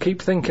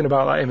 Keep thinking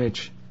about that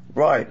image.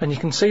 Right. And you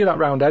can see that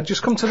round head.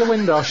 Just come to the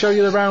window. I'll show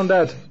you the round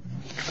head.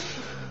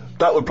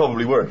 That would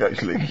probably work,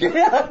 actually.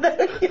 Yeah,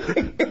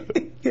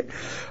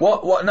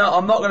 What? No,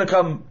 I'm not going to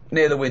come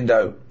near the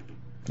window.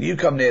 You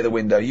come near the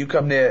window. You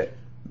come near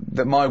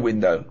my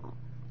window.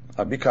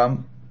 Are you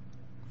coming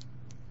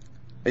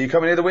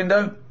near the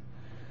window?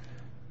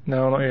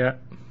 No, not yet.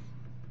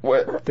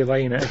 What?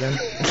 Delaying it again.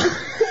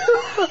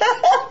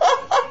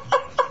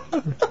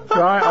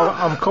 Right,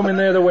 I'm coming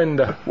near the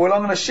window. Well, I'm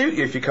going to shoot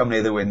you if you come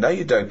near the window,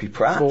 you dopey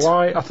prat. Well,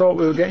 why? I thought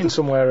we were getting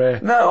somewhere here.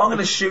 No, I'm going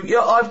to shoot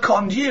you. I've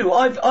conned you.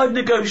 I've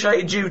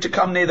negotiated you to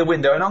come near the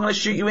window, and I'm going to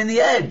shoot you in the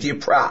head, you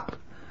prat.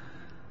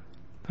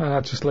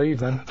 I'll just leave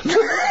then.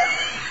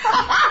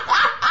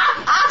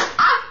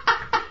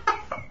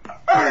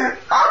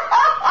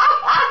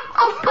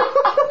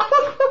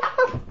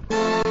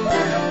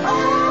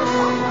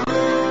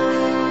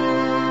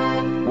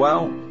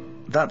 Well,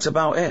 that's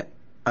about it.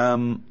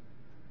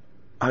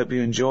 I hope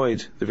you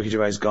enjoyed the Ricky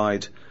Gervais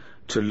Guide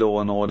to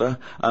Law and Order.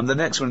 The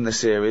next one in the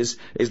series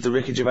is the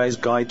Ricky Gervais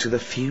Guide to the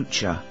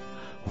Future,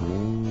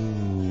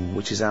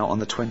 which is out on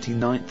the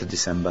 29th of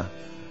December.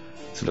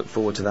 So look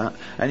forward to that.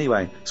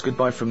 Anyway, it's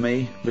goodbye from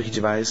me, Ricky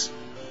Gervais,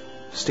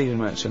 Stephen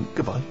Merchant,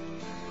 Goodbye,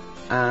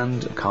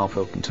 and Karl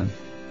Pilkington.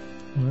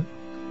 Mm-hmm.